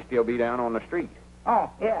 She may still be down on the street. Oh,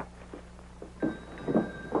 yeah.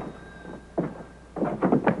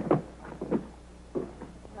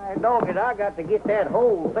 Hey, dog, I got to get that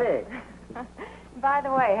whole thing. By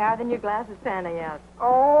the way, how are the new glasses panning out?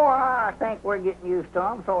 Oh, I think we're getting used to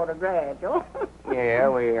them, sort of gradual. Yeah,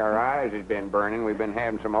 our eyes has been burning. We've been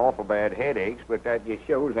having some awful bad headaches, but that just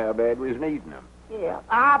shows how bad we was needing them. Yeah,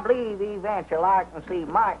 I believe eventually I can see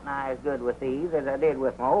Mike nigh as good with these as I did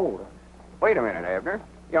with my old ones. Wait a minute, Abner.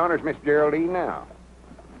 Yonder's Miss Geraldine now.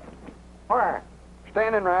 Where?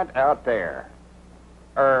 Standing right out there.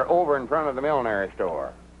 Or over in front of the millinery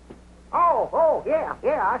store. Oh, yeah,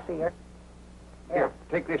 I see her. Here,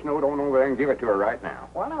 take this note on over there and give it to her right now.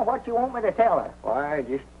 Well, now, what you want me to tell her? Why,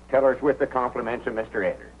 just tell her it's with the compliments of Mr.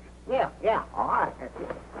 Edwards. Yeah, all right.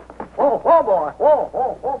 Whoa, boy. Whoa,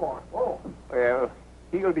 boy. Whoa. Well,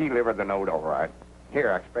 he'll deliver the note all right.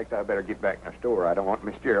 Here, I expect I better get back in the store. I don't want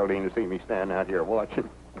Miss Geraldine to see me standing out here watching.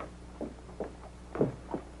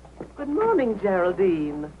 Good morning,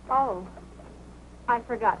 Geraldine. Oh, I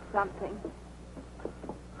forgot something.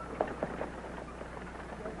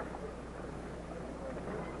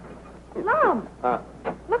 Lum!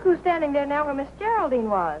 Look who's standing there now where Miss Geraldine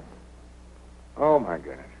was. Oh, my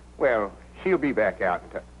goodness. Well, she'll be back out in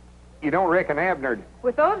time. You don't reckon Abner...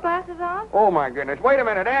 With those glasses on? Oh, my goodness. Wait a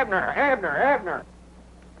minute, Abner.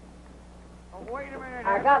 Oh, wait a minute.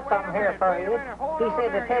 I got something here for you. He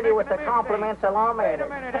said to tell you with the compliments of Lum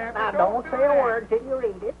Edwards. Now, don't say a word till you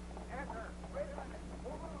read it.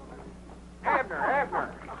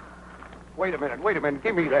 Abner. Wait a minute.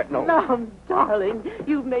 Give me that note. Lum, darling,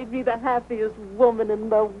 you've made me the happiest woman in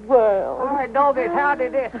the world. All right, doggies, how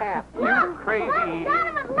did this happen? You crazy...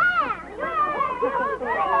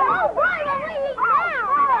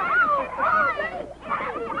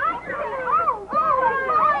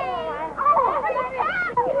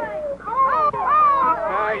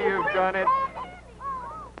 Now you've done it.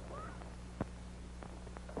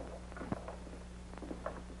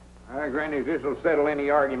 Granny, this'll settle any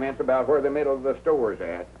arguments about where the middle of the store's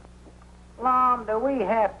at. Lum, do we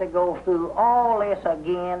have to go through all this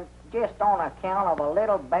again just on account of a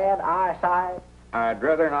little bad eyesight? I'd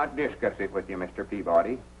rather not discuss it with you, Mr.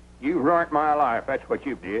 Peabody. You ruined my life, that's what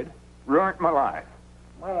you did. Ruined my life.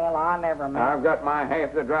 Well, I never meant... I've got my half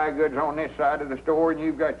of the dry goods on this side of the store, and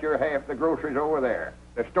you've got your half of the groceries over there.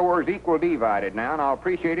 The store's equal divided now, and I'll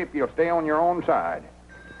appreciate it if you'll stay on your own side.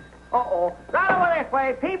 Uh-oh. Right over this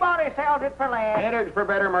way. Peabody sells it for less. Edwards for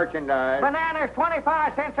better merchandise. Bananas,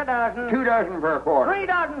 25 cents a dozen. 2 dozen per quarter. 3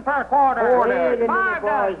 dozen per quarter. 4 dozen. 5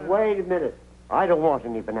 dozen. Wait a minute. I don't want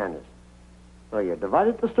any bananas. So you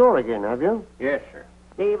divided the store again, have you? Yes, sir.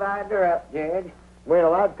 Divide her up, Judge.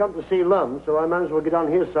 Well, I've come to see Lum, so I might as well get on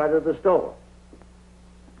his side of the store.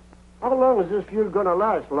 How long is this feud going to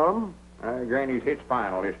last, Lum? Granny's hit's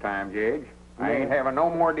final this time, Judge. I ain't having no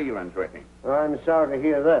more dealings with him. I'm sorry to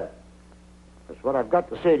hear that. Because what I've got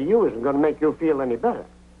to say to you isn't going to make you feel any better.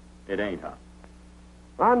 It ain't, huh?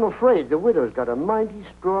 I'm afraid the widow's got a mighty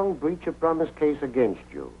strong breach of promise case against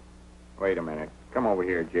you. Wait a minute. Come over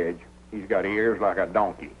here, Judge. He's got ears like a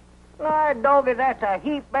donkey. Lord, doggy, that's a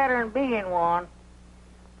heap better than being one.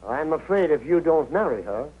 I'm afraid if you don't marry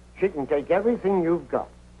her, she can take everything you've got.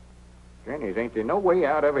 Granny's ain't there no way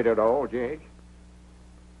out of it at all, Judge?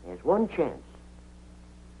 There's one chance.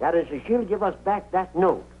 That is, if she'll give us back that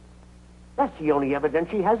note. That's the only evidence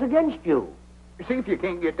she has against you. See if you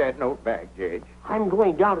can't get that note back, Judge. I'm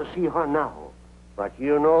going down to see her now. But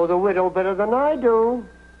you know the widow better than I do.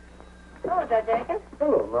 Hello there, Jenkins.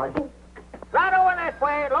 Hello, Margie. Right over this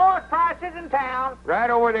way. Lowest prices in town. Right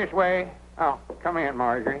over this way. Oh, come in,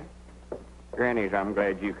 Marjorie. Granny's, I'm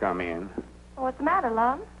glad you come in. What's the matter,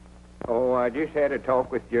 Lum? Oh, I just had a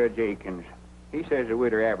talk with Judge Akins. He says the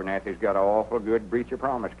widow Abernathy's got an awful good breach of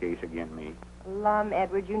promise case against me. Lum,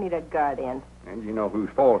 Edwards, you need a guardian. And you know whose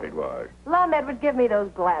fault it was. Lum, Edwards, give me those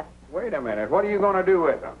glasses. Wait a minute. What are you going to do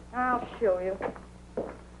with them? I'll show you.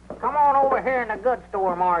 Come on over here in the goods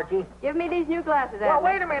store, Margie. Give me these new glasses, Well, Edwards.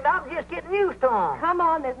 wait a minute. I'm just getting used to them. Come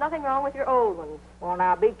on, there's nothing wrong with your old ones. Well,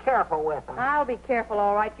 now, be careful with them. I'll be careful,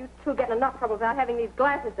 all right. You two get in enough trouble without having these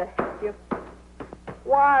glasses to help you.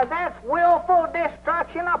 Why, that's willful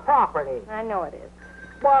destruction of property. I know it is.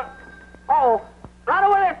 Well, right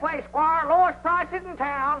over this way, Squire. Lowest prices in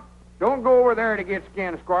town. Don't go over there to get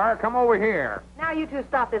skinned, Squire. Come over here. Now you two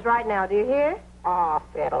stop this right now, do you hear? Oh,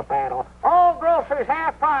 fiddle faddle. All groceries Groceries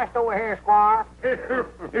half priced over here, Squire.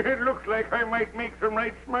 It looks like I might make some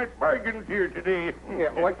right smart bargains here today. Yeah,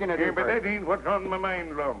 what can I do But for that ain't what's on my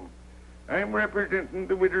mind, Lum. I'm representing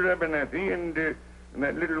the widow Abernathy and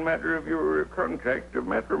that little matter of your contract of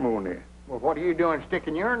matrimony. Well, what are you doing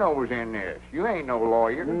sticking your nose in this? You ain't no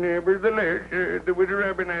lawyer. Nevertheless, the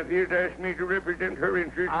widow Abernathy has asked me to represent her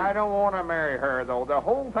interests. I don't want to marry her, though. The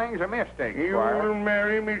whole thing's a mistake, You Squire. will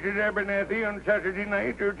marry Mrs. Abernathy on Saturday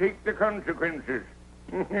night or take the consequences.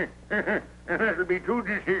 And that'll be two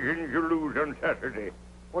decisions you lose on Saturday.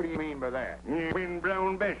 What do you mean by that? When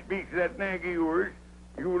Brown Bess beats that nag of yours,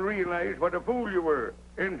 you'll realize what a fool you were,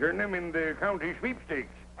 entering him in the county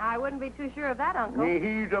sweepstakes. I wouldn't be too sure of that, Uncle.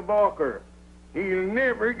 He's a balker. He'll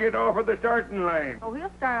never get off of the starting line. Oh, he'll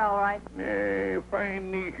start all right. Fine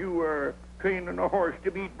niece you are, training a horse to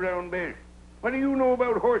beat Brown Bess. What do you know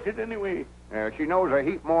about horses anyway? She knows a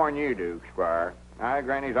heap more than you do, Squire.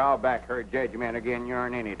 Grannies, I'll back her judgment again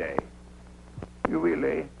yourn any day. You will,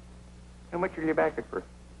 eh? How much will you back it for?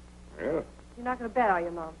 Well, You're not going to bet, are you,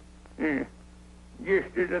 Mom?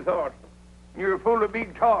 Just as I thought. You're full of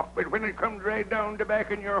big talk, but when it comes right down to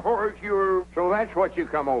backing your horse, you're... so that's what you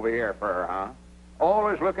come over here for, huh?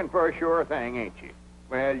 Always looking for a sure thing, ain't you?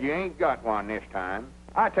 Well, you ain't got one this time.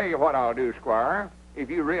 I tell you what I'll do, Squire. If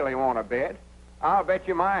you really want to bet, I'll bet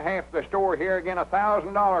you my half the store here again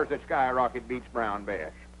 $1,000 that Skyrocket beats Brown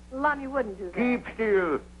Bess. Lum, you wouldn't do that. Keep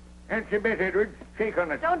still. That's a bet, Edward. Shake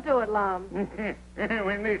on it. Don't do it, Lum.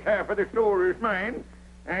 When this half of the store is mine,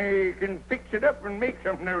 I can fix it up and make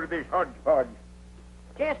something out of this hodgepodge.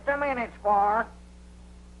 Just a minute, Squire.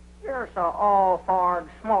 You're so all-farred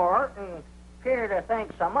smart and appear to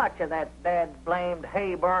think so much of that dad-blamed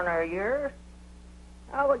hay burner of yours.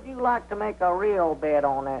 How would you like to make a real bet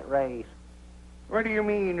on that race? What do you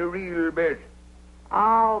mean, a real bet?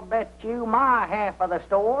 I'll bet you my half of the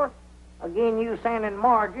store. Again, you sending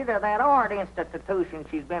Margie to that art institution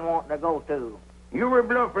she's been wanting to go to. You were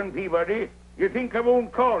bluffing, Peabody. You think I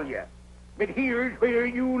won't call you. But here's where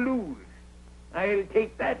you lose. I'll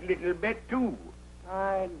take that little bet, too.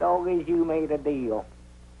 My doggies, you made a deal.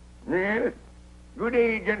 Well, good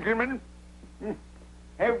day, gentlemen.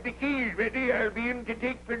 Have the keys ready. I'll be in to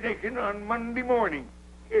take possession on Monday morning.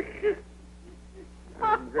 Good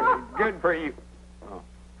for you.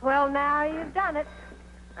 Well, now you've done it.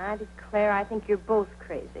 I declare I think you're both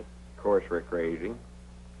crazy. Of course we're crazy.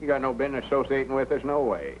 You got no business associating with us, no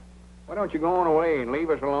way. Why don't you go on away and leave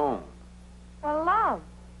us alone? Well, Lum.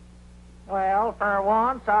 Well, for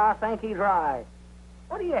once, I think he's right.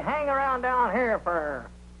 What do you hang around down here for?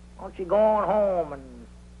 Why don't you go on home and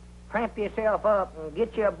tramp yourself up and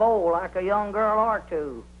get you a beau like a young girl or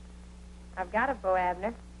two? I've got a beau,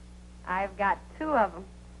 Abner. I've got two of them,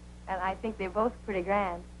 and I think they're both pretty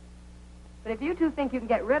grand. But if you two think you can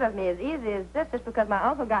get rid of me as easy as this just because my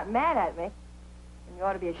uncle got mad at me, then you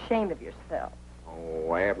ought to be ashamed of yourself.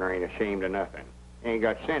 Oh, Abner ain't ashamed of nothing. He ain't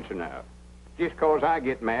got sense enough. Just 'cause I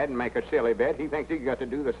get mad and make a silly bet, he thinks he's got to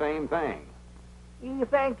do the same thing. You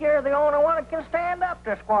think you're the only one that can stand up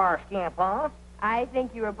to Squire Skimp, huh? I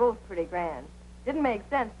think you were both pretty grand. Didn't make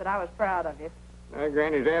sense, but I was proud of you.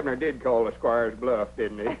 Granny's Abner did call the squire's bluff,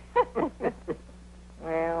 didn't he?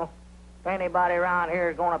 Well, if anybody around here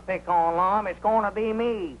is going to pick on Lum, it's going to be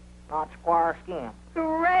me, not Squire Skimp.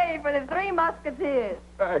 Hooray for the Three Musketeers.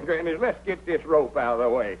 Granny, let's get this rope out of the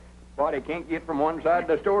way. Body can't get from one side of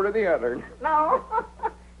the store to the other. No.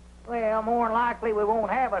 Well, more than likely we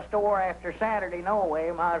won't have a store after Saturday, no way.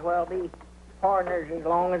 Might as well be partners as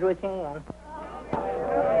long as we can.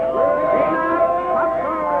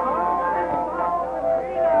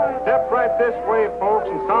 Step right this way, folks,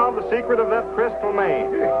 and solve the secret of that crystal maze.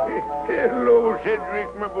 Hello,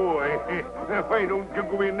 Cedric, my boy. Why don't you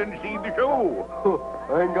go in and see the show?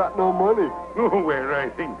 I ain't got no money. Oh, well, I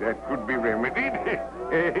think that could be remedied.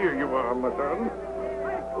 Here you are, my son.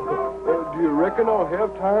 Do you reckon I'll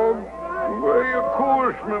have time? Why, of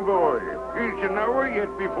course, my boy. It's an hour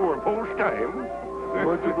yet before post time.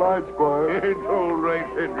 Much obliged, Squire. It's all right,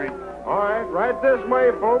 Cedric. All right, right this way,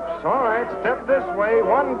 folks. All right, step this way.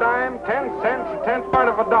 1 dime, 10 cents, a tenth part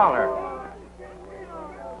of a dollar.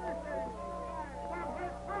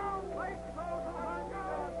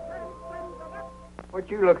 What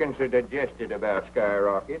you looking so digested about,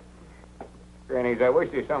 Skyrocket? Grannies, I wish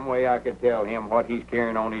there's some way I could tell him what he's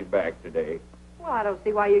carrying on his back today. Well, I don't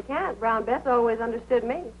see why you can't. Brown Bess always understood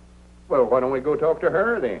me. Well, why don't we go talk to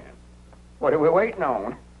her then? What are we waiting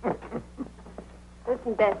on?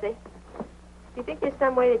 Listen, Bessie. Do you think there's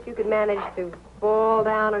some way that you could manage to fall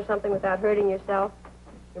down or something without hurting yourself?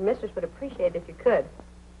 Your mistress would appreciate it if you could.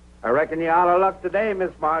 I reckon you're out of luck today,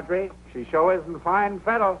 Miss Marjorie. She sure isn't fine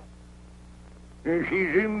fettle.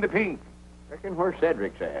 She's in the pink. Reckon where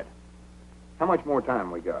Cedric's at. How much more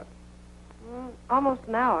time we got? Almost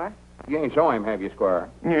an hour. You ain't saw him, have you, Squire?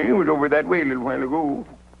 Yeah, he was over that way a little while ago.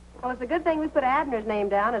 Well, it's a good thing we put Abner's name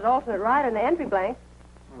down as alternate rider in the entry blank.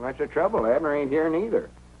 Well, that's the trouble. Abner ain't here neither.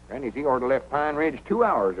 Granny's he oughta left Pine Ridge 2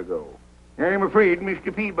 hours ago. I'm afraid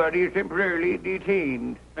Mr. Peabody is temporarily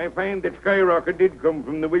detained. I find that Skyrocket did come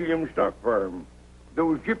from the Williams stock farm.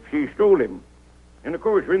 Those gypsies stole him. And, of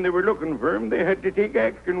course, when they were looking for him, they had to take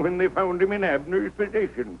action when they found him in Abner's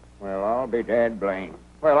possession. Well, I'll be dad blamed.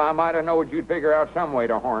 Well, I might have knowed you'd figure out some way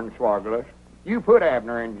to hornswoggle us. You put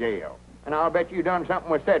Abner in jail. And I'll bet you done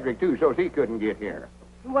something with Cedric, too, so he couldn't get here.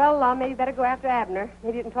 Well, maybe better go after Abner.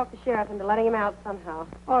 Maybe you can talk the sheriff into letting him out somehow.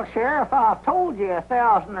 Well, Sheriff, I've told you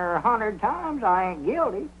 1,000 or 100 times I ain't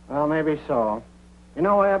guilty. Well, maybe so. You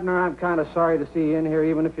know, Abner, I'm kind of sorry to see you in here,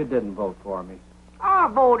 even if you didn't vote for me. I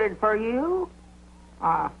voted for you.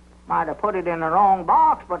 I might have put it in the wrong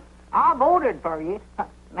box, but I voted for you.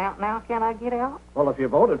 Now, can I get out? Well, if you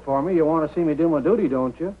voted for me, you want to see me do my duty,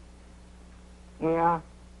 don't you? Yeah,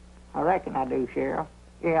 I reckon I do, Sheriff.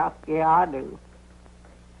 Yeah, I do.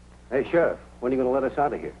 Hey, Sheriff, when are you going to let us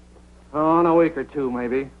out of here? Oh, in a week or two,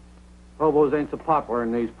 maybe. Hobos ain't so popular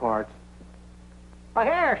in these parts. Well,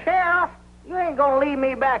 here, Sheriff, you ain't gonna leave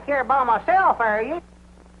me back here by myself, are you?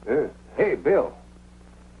 Hey, Bill.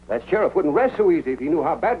 That sheriff wouldn't rest so easy if he knew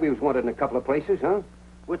how bad we was wanted in a couple of places, huh?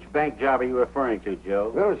 Which bank job are you referring to,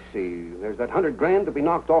 Joe? Well, let's see. There's that $100,000 to be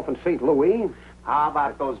knocked off in St. Louis. How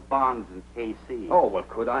about those bonds in KC? Oh, well,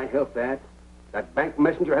 could I help that? That bank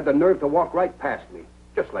messenger had the nerve to walk right past me,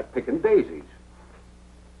 just like picking daisies.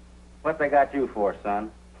 What they got you for,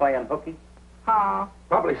 son? Playing hooky? Huh?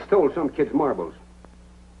 Probably stole some kid's marbles.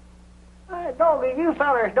 Doggy, you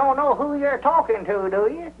fellers don't know who you're talking to,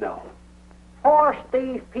 do you? No. Horse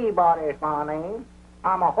Thief Peabody's my name.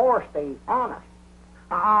 I'm a horse thief, honest.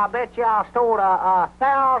 I bet you I stole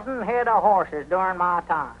 1,000 head of horses during my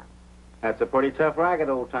time. That's a pretty tough racket,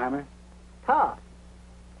 old-timer. Tough?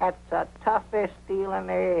 That's the toughest stealing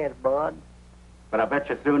there is, bud. But I bet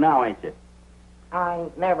you're through now, ain't you? I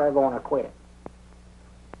ain't never gonna quit.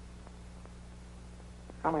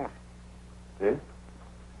 Come here.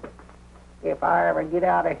 Yeah? If I ever get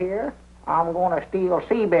out of here, I'm gonna steal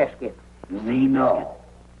sea biscuits. No.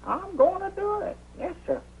 I'm gonna do it. Yes,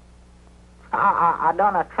 sir. I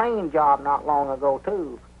done a train job not long ago,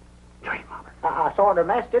 too. Train robber. I sort of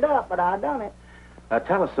messed it up, but I done it.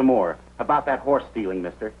 Tell us some more about that horse stealing,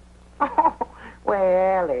 mister.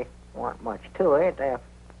 Well, there wasn't much to it.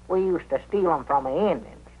 We used to steal them from the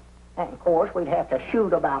Indians. And, of course, we'd have to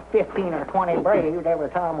shoot about 15 or 20 braves every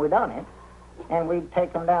time we done it. And we'd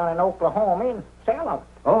take them down in Oklahoma and sell them.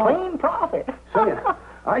 Oh. Clean profit. Say,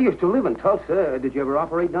 I used to live in Tulsa. Did you ever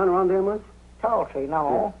operate down around there much? Tulsa,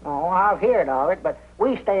 no. I've heard of it, but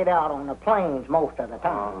we stayed out on the plains most of the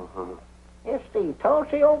time. Let's see,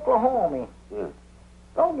 Tulsa, Oklahoma. Yeah.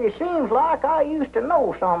 Oh, it seems like I used to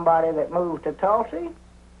know somebody that moved to Tulsa.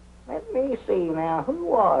 Let me see now, who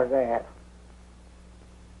was that?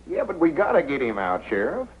 Yeah, but we gotta get him out,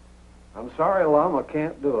 Sheriff. I'm sorry, Lum, I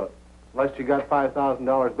can't do it. Unless you got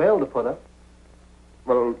 $5,000 bail to put up.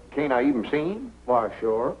 Well, can't I even see him? Why,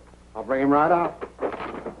 sure. I'll bring him right out.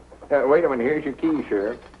 Wait a minute, here's your key,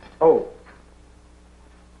 Sheriff. Oh.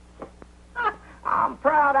 I'm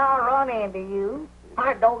proud I'll run into you.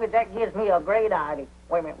 My doggy, that gives me a great idea.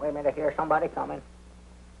 Wait a minute, I hear somebody coming.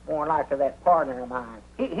 More likely that partner of mine.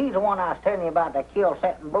 He's the one I was telling you about that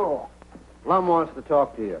kill-setting bull. Lum wants to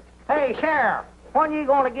talk to you. Hey, Sheriff, when you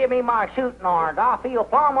going to give me my shooting irons? I feel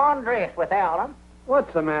plumb undressed without them.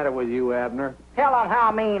 What's the matter with you, Abner? Tell them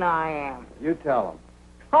how mean I am. You tell him.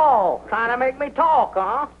 Oh, trying to make me talk,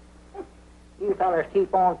 huh? You fellas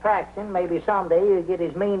keep on practicing. Maybe someday you'll get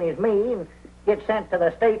as mean as me and get sent to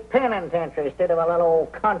the state penitentiary instead of a little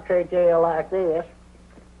old country jail like this.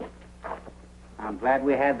 I'm glad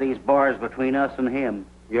we had these bars between us and him.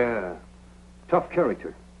 Yeah. Tough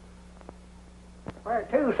character. For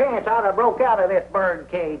 2 cents, I'd have broke out of this bird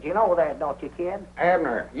cage. You know that, don't you, kid?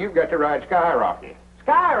 Abner, you've got to ride Skyrocket.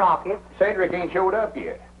 Skyrocket? Cedric ain't showed up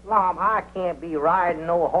yet. Mom, I can't be riding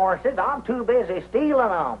no horses. I'm too busy stealing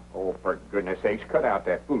them. Oh, for goodness sakes, cut out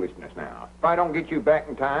that foolishness now. If I don't get you back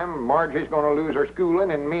in time, Marjorie's going to lose her schooling,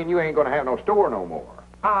 and me and you ain't going to have no store no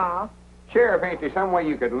more. Sheriff, ain't there some way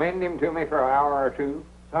you could lend him to me for an hour or two?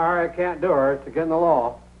 Sorry, I can't do her. It's against the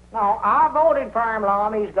law. No, I voted for him,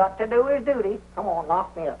 Lom. He's got to do his duty. Come on,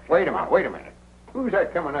 lock me up. Wait a minute. Who's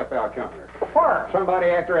that coming up out yonder? Where? Somebody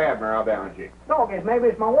after Abner, I'll balance you. Doggies, maybe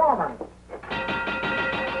it's my woman.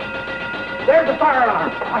 There's the fire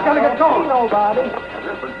alarm. I gotta get going. Nobody.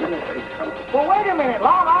 Well, wait a minute,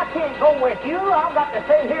 Lon. I can't go with you. I've got to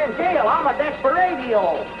stay here in jail. I'm a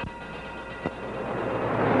desperadio.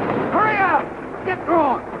 Hurry up! Get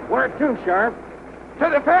going! Where to, Sheriff? To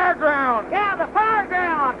the fairground! Yeah, the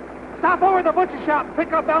fairground. Stop over at the butcher shop and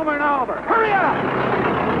pick up Elmer and Oliver. Hurry up!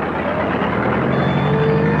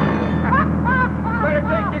 Better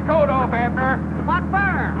take your coat off, Abner. What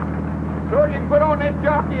for? So you can put on this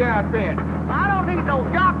jockey outfit. I don't need no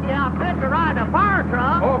jockey outfit to ride a fire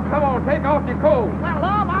truck. Oh, come on, take off your coat. Well,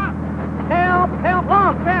 Lon, help,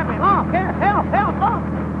 Lon, Sammy, Lon, here, help, Lon.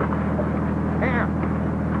 Here.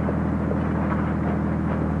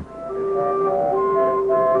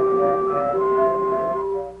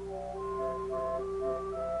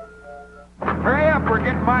 Hurry up, we're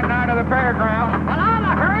getting mighty nigh to the fairground. Well, I'm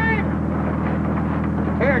a hurry.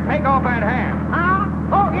 Here, take off that hat. Huh?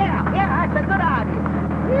 Oh, yeah, that's a good idea.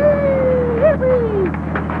 Yippee!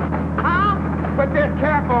 Huh? Put this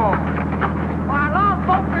cap on. Why, a lot of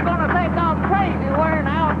folks are going to think I'm crazy wearing an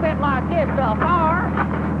outfit like this to a fire.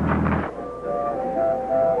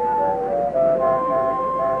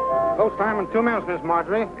 Post time in 2 minutes, Miss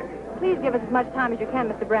Marjorie. Please give us as much time as you can,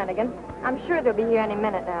 Mr. Brannigan. I'm sure they'll be here any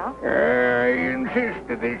minute now. I insist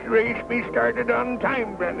that this race be started on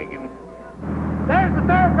time, Brannigan. There's the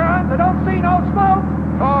fairgrounds. I don't see no smoke.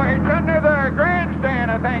 Oh, it's under the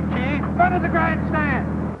grandstand, I think, Chief. Under the grandstand.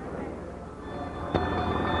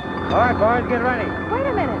 All right, boys, get ready. Wait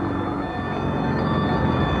a minute.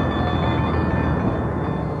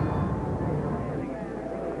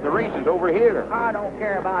 The race is over here. I don't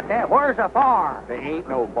care about that. Where's the bar? There ain't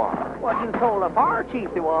no bar. What you told the bar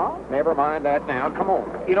chief there was? Never mind that now. Come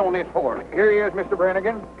on. Get on this horse. Here he is, Mr.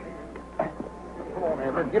 Brannigan. Come on,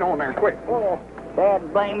 Everett. Get on there quick. Oh,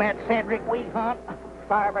 Dad blame that Cedric Wheat Hunt.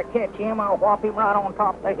 If I ever catch him, I'll whop him right on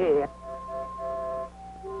top of the head.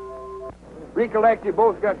 Recollect, you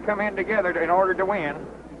both got to come in together in order to win.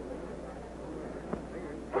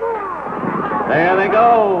 There they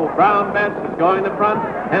go. Brown Bess is going to front.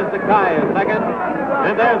 Hezekiah is second.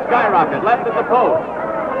 And there's Skyrocket left at the post.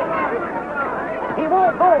 He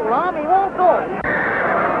won't go, Lum. He won't go.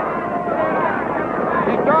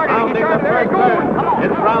 He started. Rounding the first turn.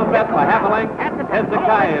 It's Brown Bess by half a length.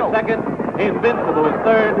 Hezekiah is second. Invincible is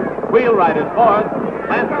third. Wheelwright is fourth.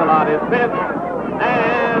 Lancelot is fifth.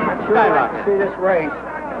 And Skyrocket. See this race.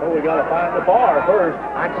 Oh, we got to find the bar first.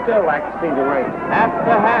 I'd still like to see the race. Half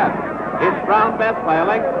to half. It's Brown Bess by a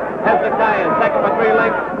length. Hezekiah is second by 3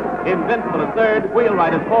 lengths. Invincible is third.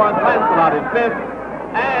 Wheelwright is fourth. Lancelot is fifth.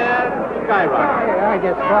 And Skyrocket. Hey, I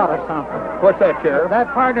just thought of something. What's that, Sheriff?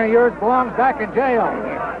 That partner of yours belongs back in jail.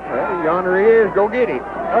 Well, yonder he is. Go get him.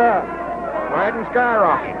 Riding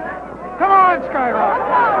Skyrocket. Come on, Skyrocket.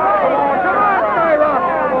 Come on,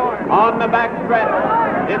 Skyrocket. On the back stretch,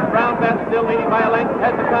 it's Brown Bess still leading by a length.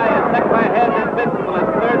 Hezekiah is second by a head. Invincible is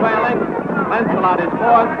third by a length. Lancelot is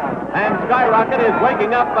fourth. And Skyrocket is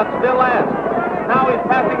waking up, but still last. Now he's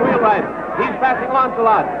passing Wheelwright. He's passing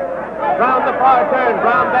Lancelot. Round the far turn,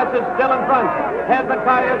 Brown Bess is still in front.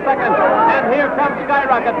 Hezekiah is second. And here comes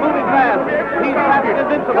Skyrocket, moving fast. He's passing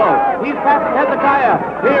Invincible. He's passing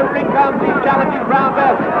Hezekiah. Here he comes. He's challenging Brown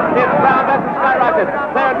Bess. It's Brown Bess and Skyrocket.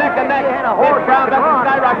 They're neck and neck. It's Brown Bess and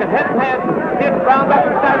Skyrocket. Head to head. It's Brown Bess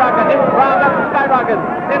and Skyrocket. It's Brown Bess and Skyrocket.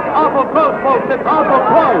 It's awful close, folks. It's awful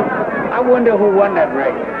close. I wonder who won that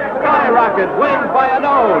race. Skyrocket wins by a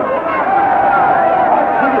nose.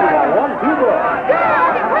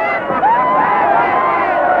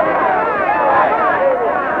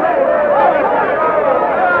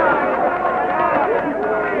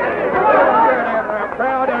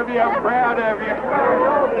 I'm proud of you.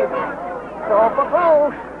 So for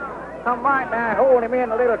close. Some might not hold him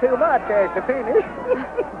in a little too much as to finish.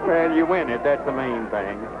 Well, you win it. That's the main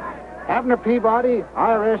thing. Abner Peabody,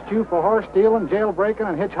 I arrest you for horse stealing, jailbreaking,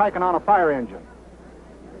 and hitchhiking on a fire engine.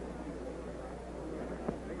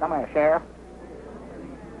 Come here, Sheriff.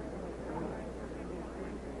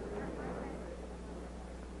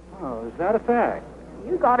 Oh, is that a fact?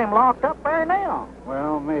 You got him locked up there now.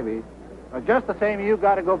 Well, maybe. Just the same, you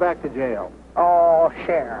got to go back to jail. Oh,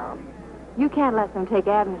 Sheriff. You can't let them take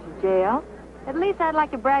Abner to jail. At least I'd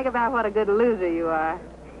like to brag about what a good loser you are.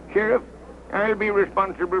 Sheriff, I'll be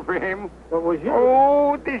responsible for him. What was you?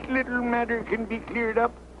 Oh, this little matter can be cleared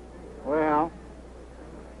up. Well,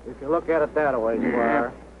 if you look at it that way,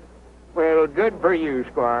 Squire. Well, good for you,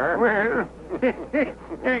 Squire. Well,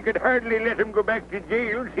 I could hardly let him go back to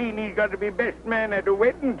jail, seeing he's got to be best man at a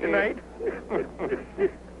wedding tonight.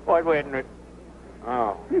 What wedding?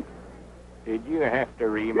 Oh. Did you have to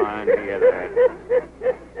remind me of that?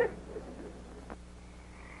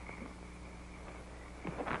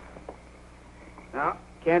 Now,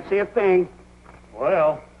 can't see a thing.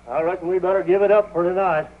 Well, I reckon we better give it up for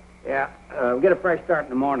tonight. Yeah, get a fresh start in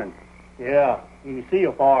the morning. Yeah, you can see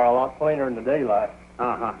afar a lot plainer in the daylight.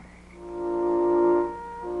 Uh-huh.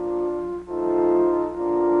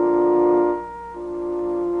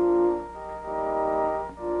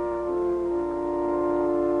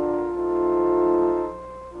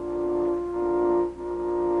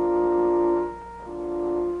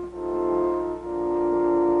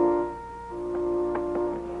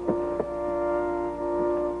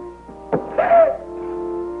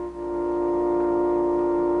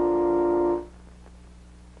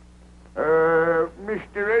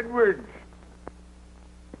 Mr. Edwards.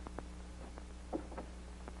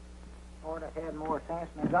 Ought to had more sense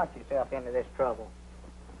than got yourself into this trouble.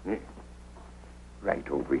 Right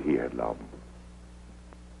over here, Lum.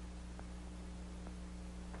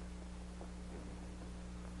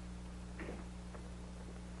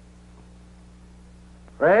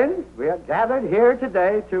 Friends, we are gathered here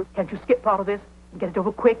today to... Can't you skip part of this and get it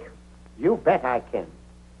over quick? You bet I can.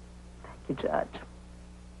 Thank you, Judge.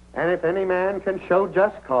 And if any man can show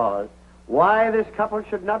just cause why this couple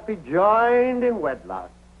should not be joined in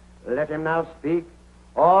wedlock, let him now speak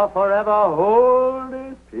or forever hold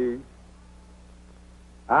his peace.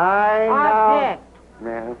 I Object.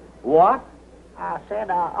 Now... What? I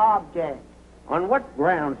said object. On what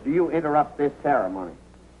grounds do you interrupt this ceremony?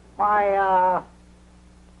 Why,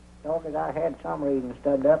 told that I had some reading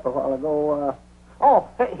studied up a while ago.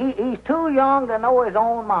 He's too young to know his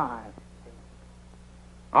own mind.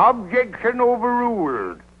 Objection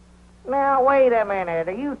overruled. Now, wait a minute.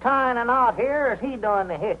 Are you tying a knot here, or is he doing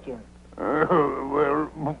the hitching?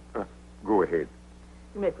 Well, go ahead.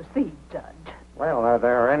 You may proceed, Judge. Well, are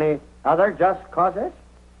there any other just causes?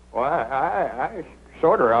 Well, I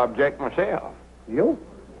sort of object myself. You?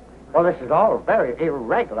 Well, this is all very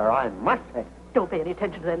irregular, I must say. Don't pay any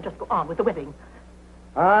attention to them. Just go on with the wedding.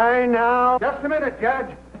 I now... Just a minute,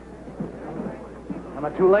 Judge. Am I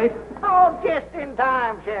too late? Oh, just in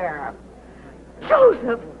time, Sheriff.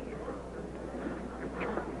 Joseph!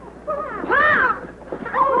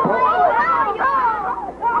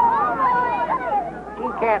 She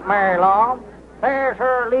can't marry long. There's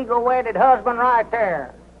her legal wedded husband right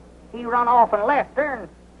there. He run off and left her, and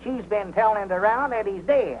she's been telling it around that he's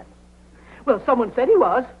dead. Well, someone said he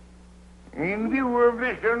was. In view of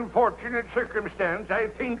this unfortunate circumstance, I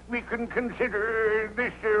think we can consider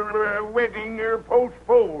this wedding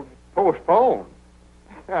postponed. Postponed?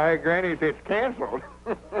 Granny, it's canceled.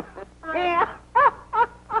 Yeah.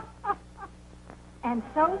 And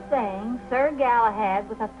so saying, Sir Galahad,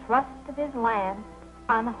 with a thrust of his lance,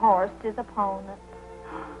 unhorsed his opponent.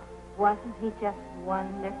 Wasn't he just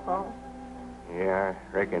wonderful? Yeah,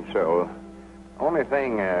 I reckon so. Only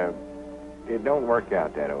thing, it don't work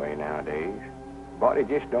out that way nowadays. Body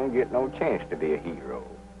just don't get no chance to be a hero.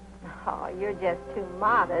 Oh, you're just too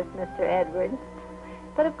modest, Mr. Edwards.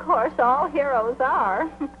 But of course, all heroes are.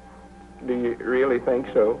 Do you really think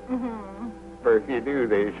so? Mm-hmm. For if you do,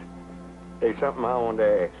 there's something I want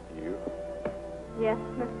to ask you. Yes,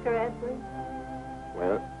 Mr. Edwards?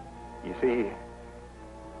 Well, you see,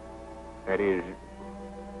 that is,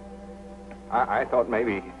 I thought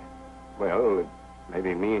maybe, well,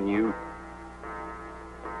 maybe me and you.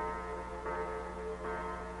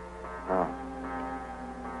 Oh.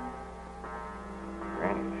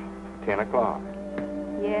 Granny, 10 o'clock.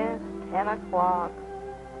 Yes, 10 o'clock.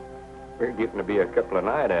 We're getting to be a couple of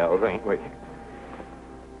night owls, ain't we?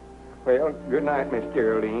 Well, good night, Miss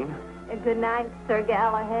Geraldine. Good night, Sir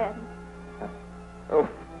Galahad. Oh.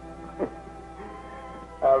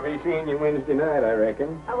 I'll be seeing you Wednesday night, I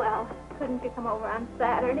reckon. Oh, well, couldn't you come over on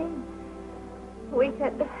Saturday? We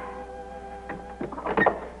could...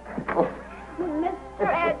 Oh. Mr.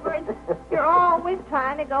 Edwards, you're always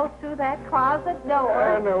trying to go through that closet door.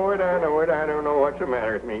 I know it. I don't know what's the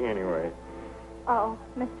matter with me anyway. Oh,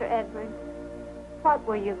 Mr. Edwards, what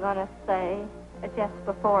were you going to say just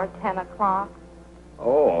before 10 o'clock?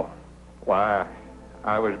 Oh, why,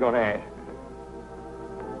 I was going to ask.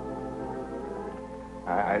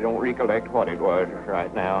 I don't recollect what it was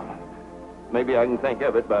right now. Maybe I can think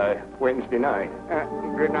of it by Wednesday night.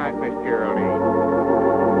 Good night, Miss Geraldine.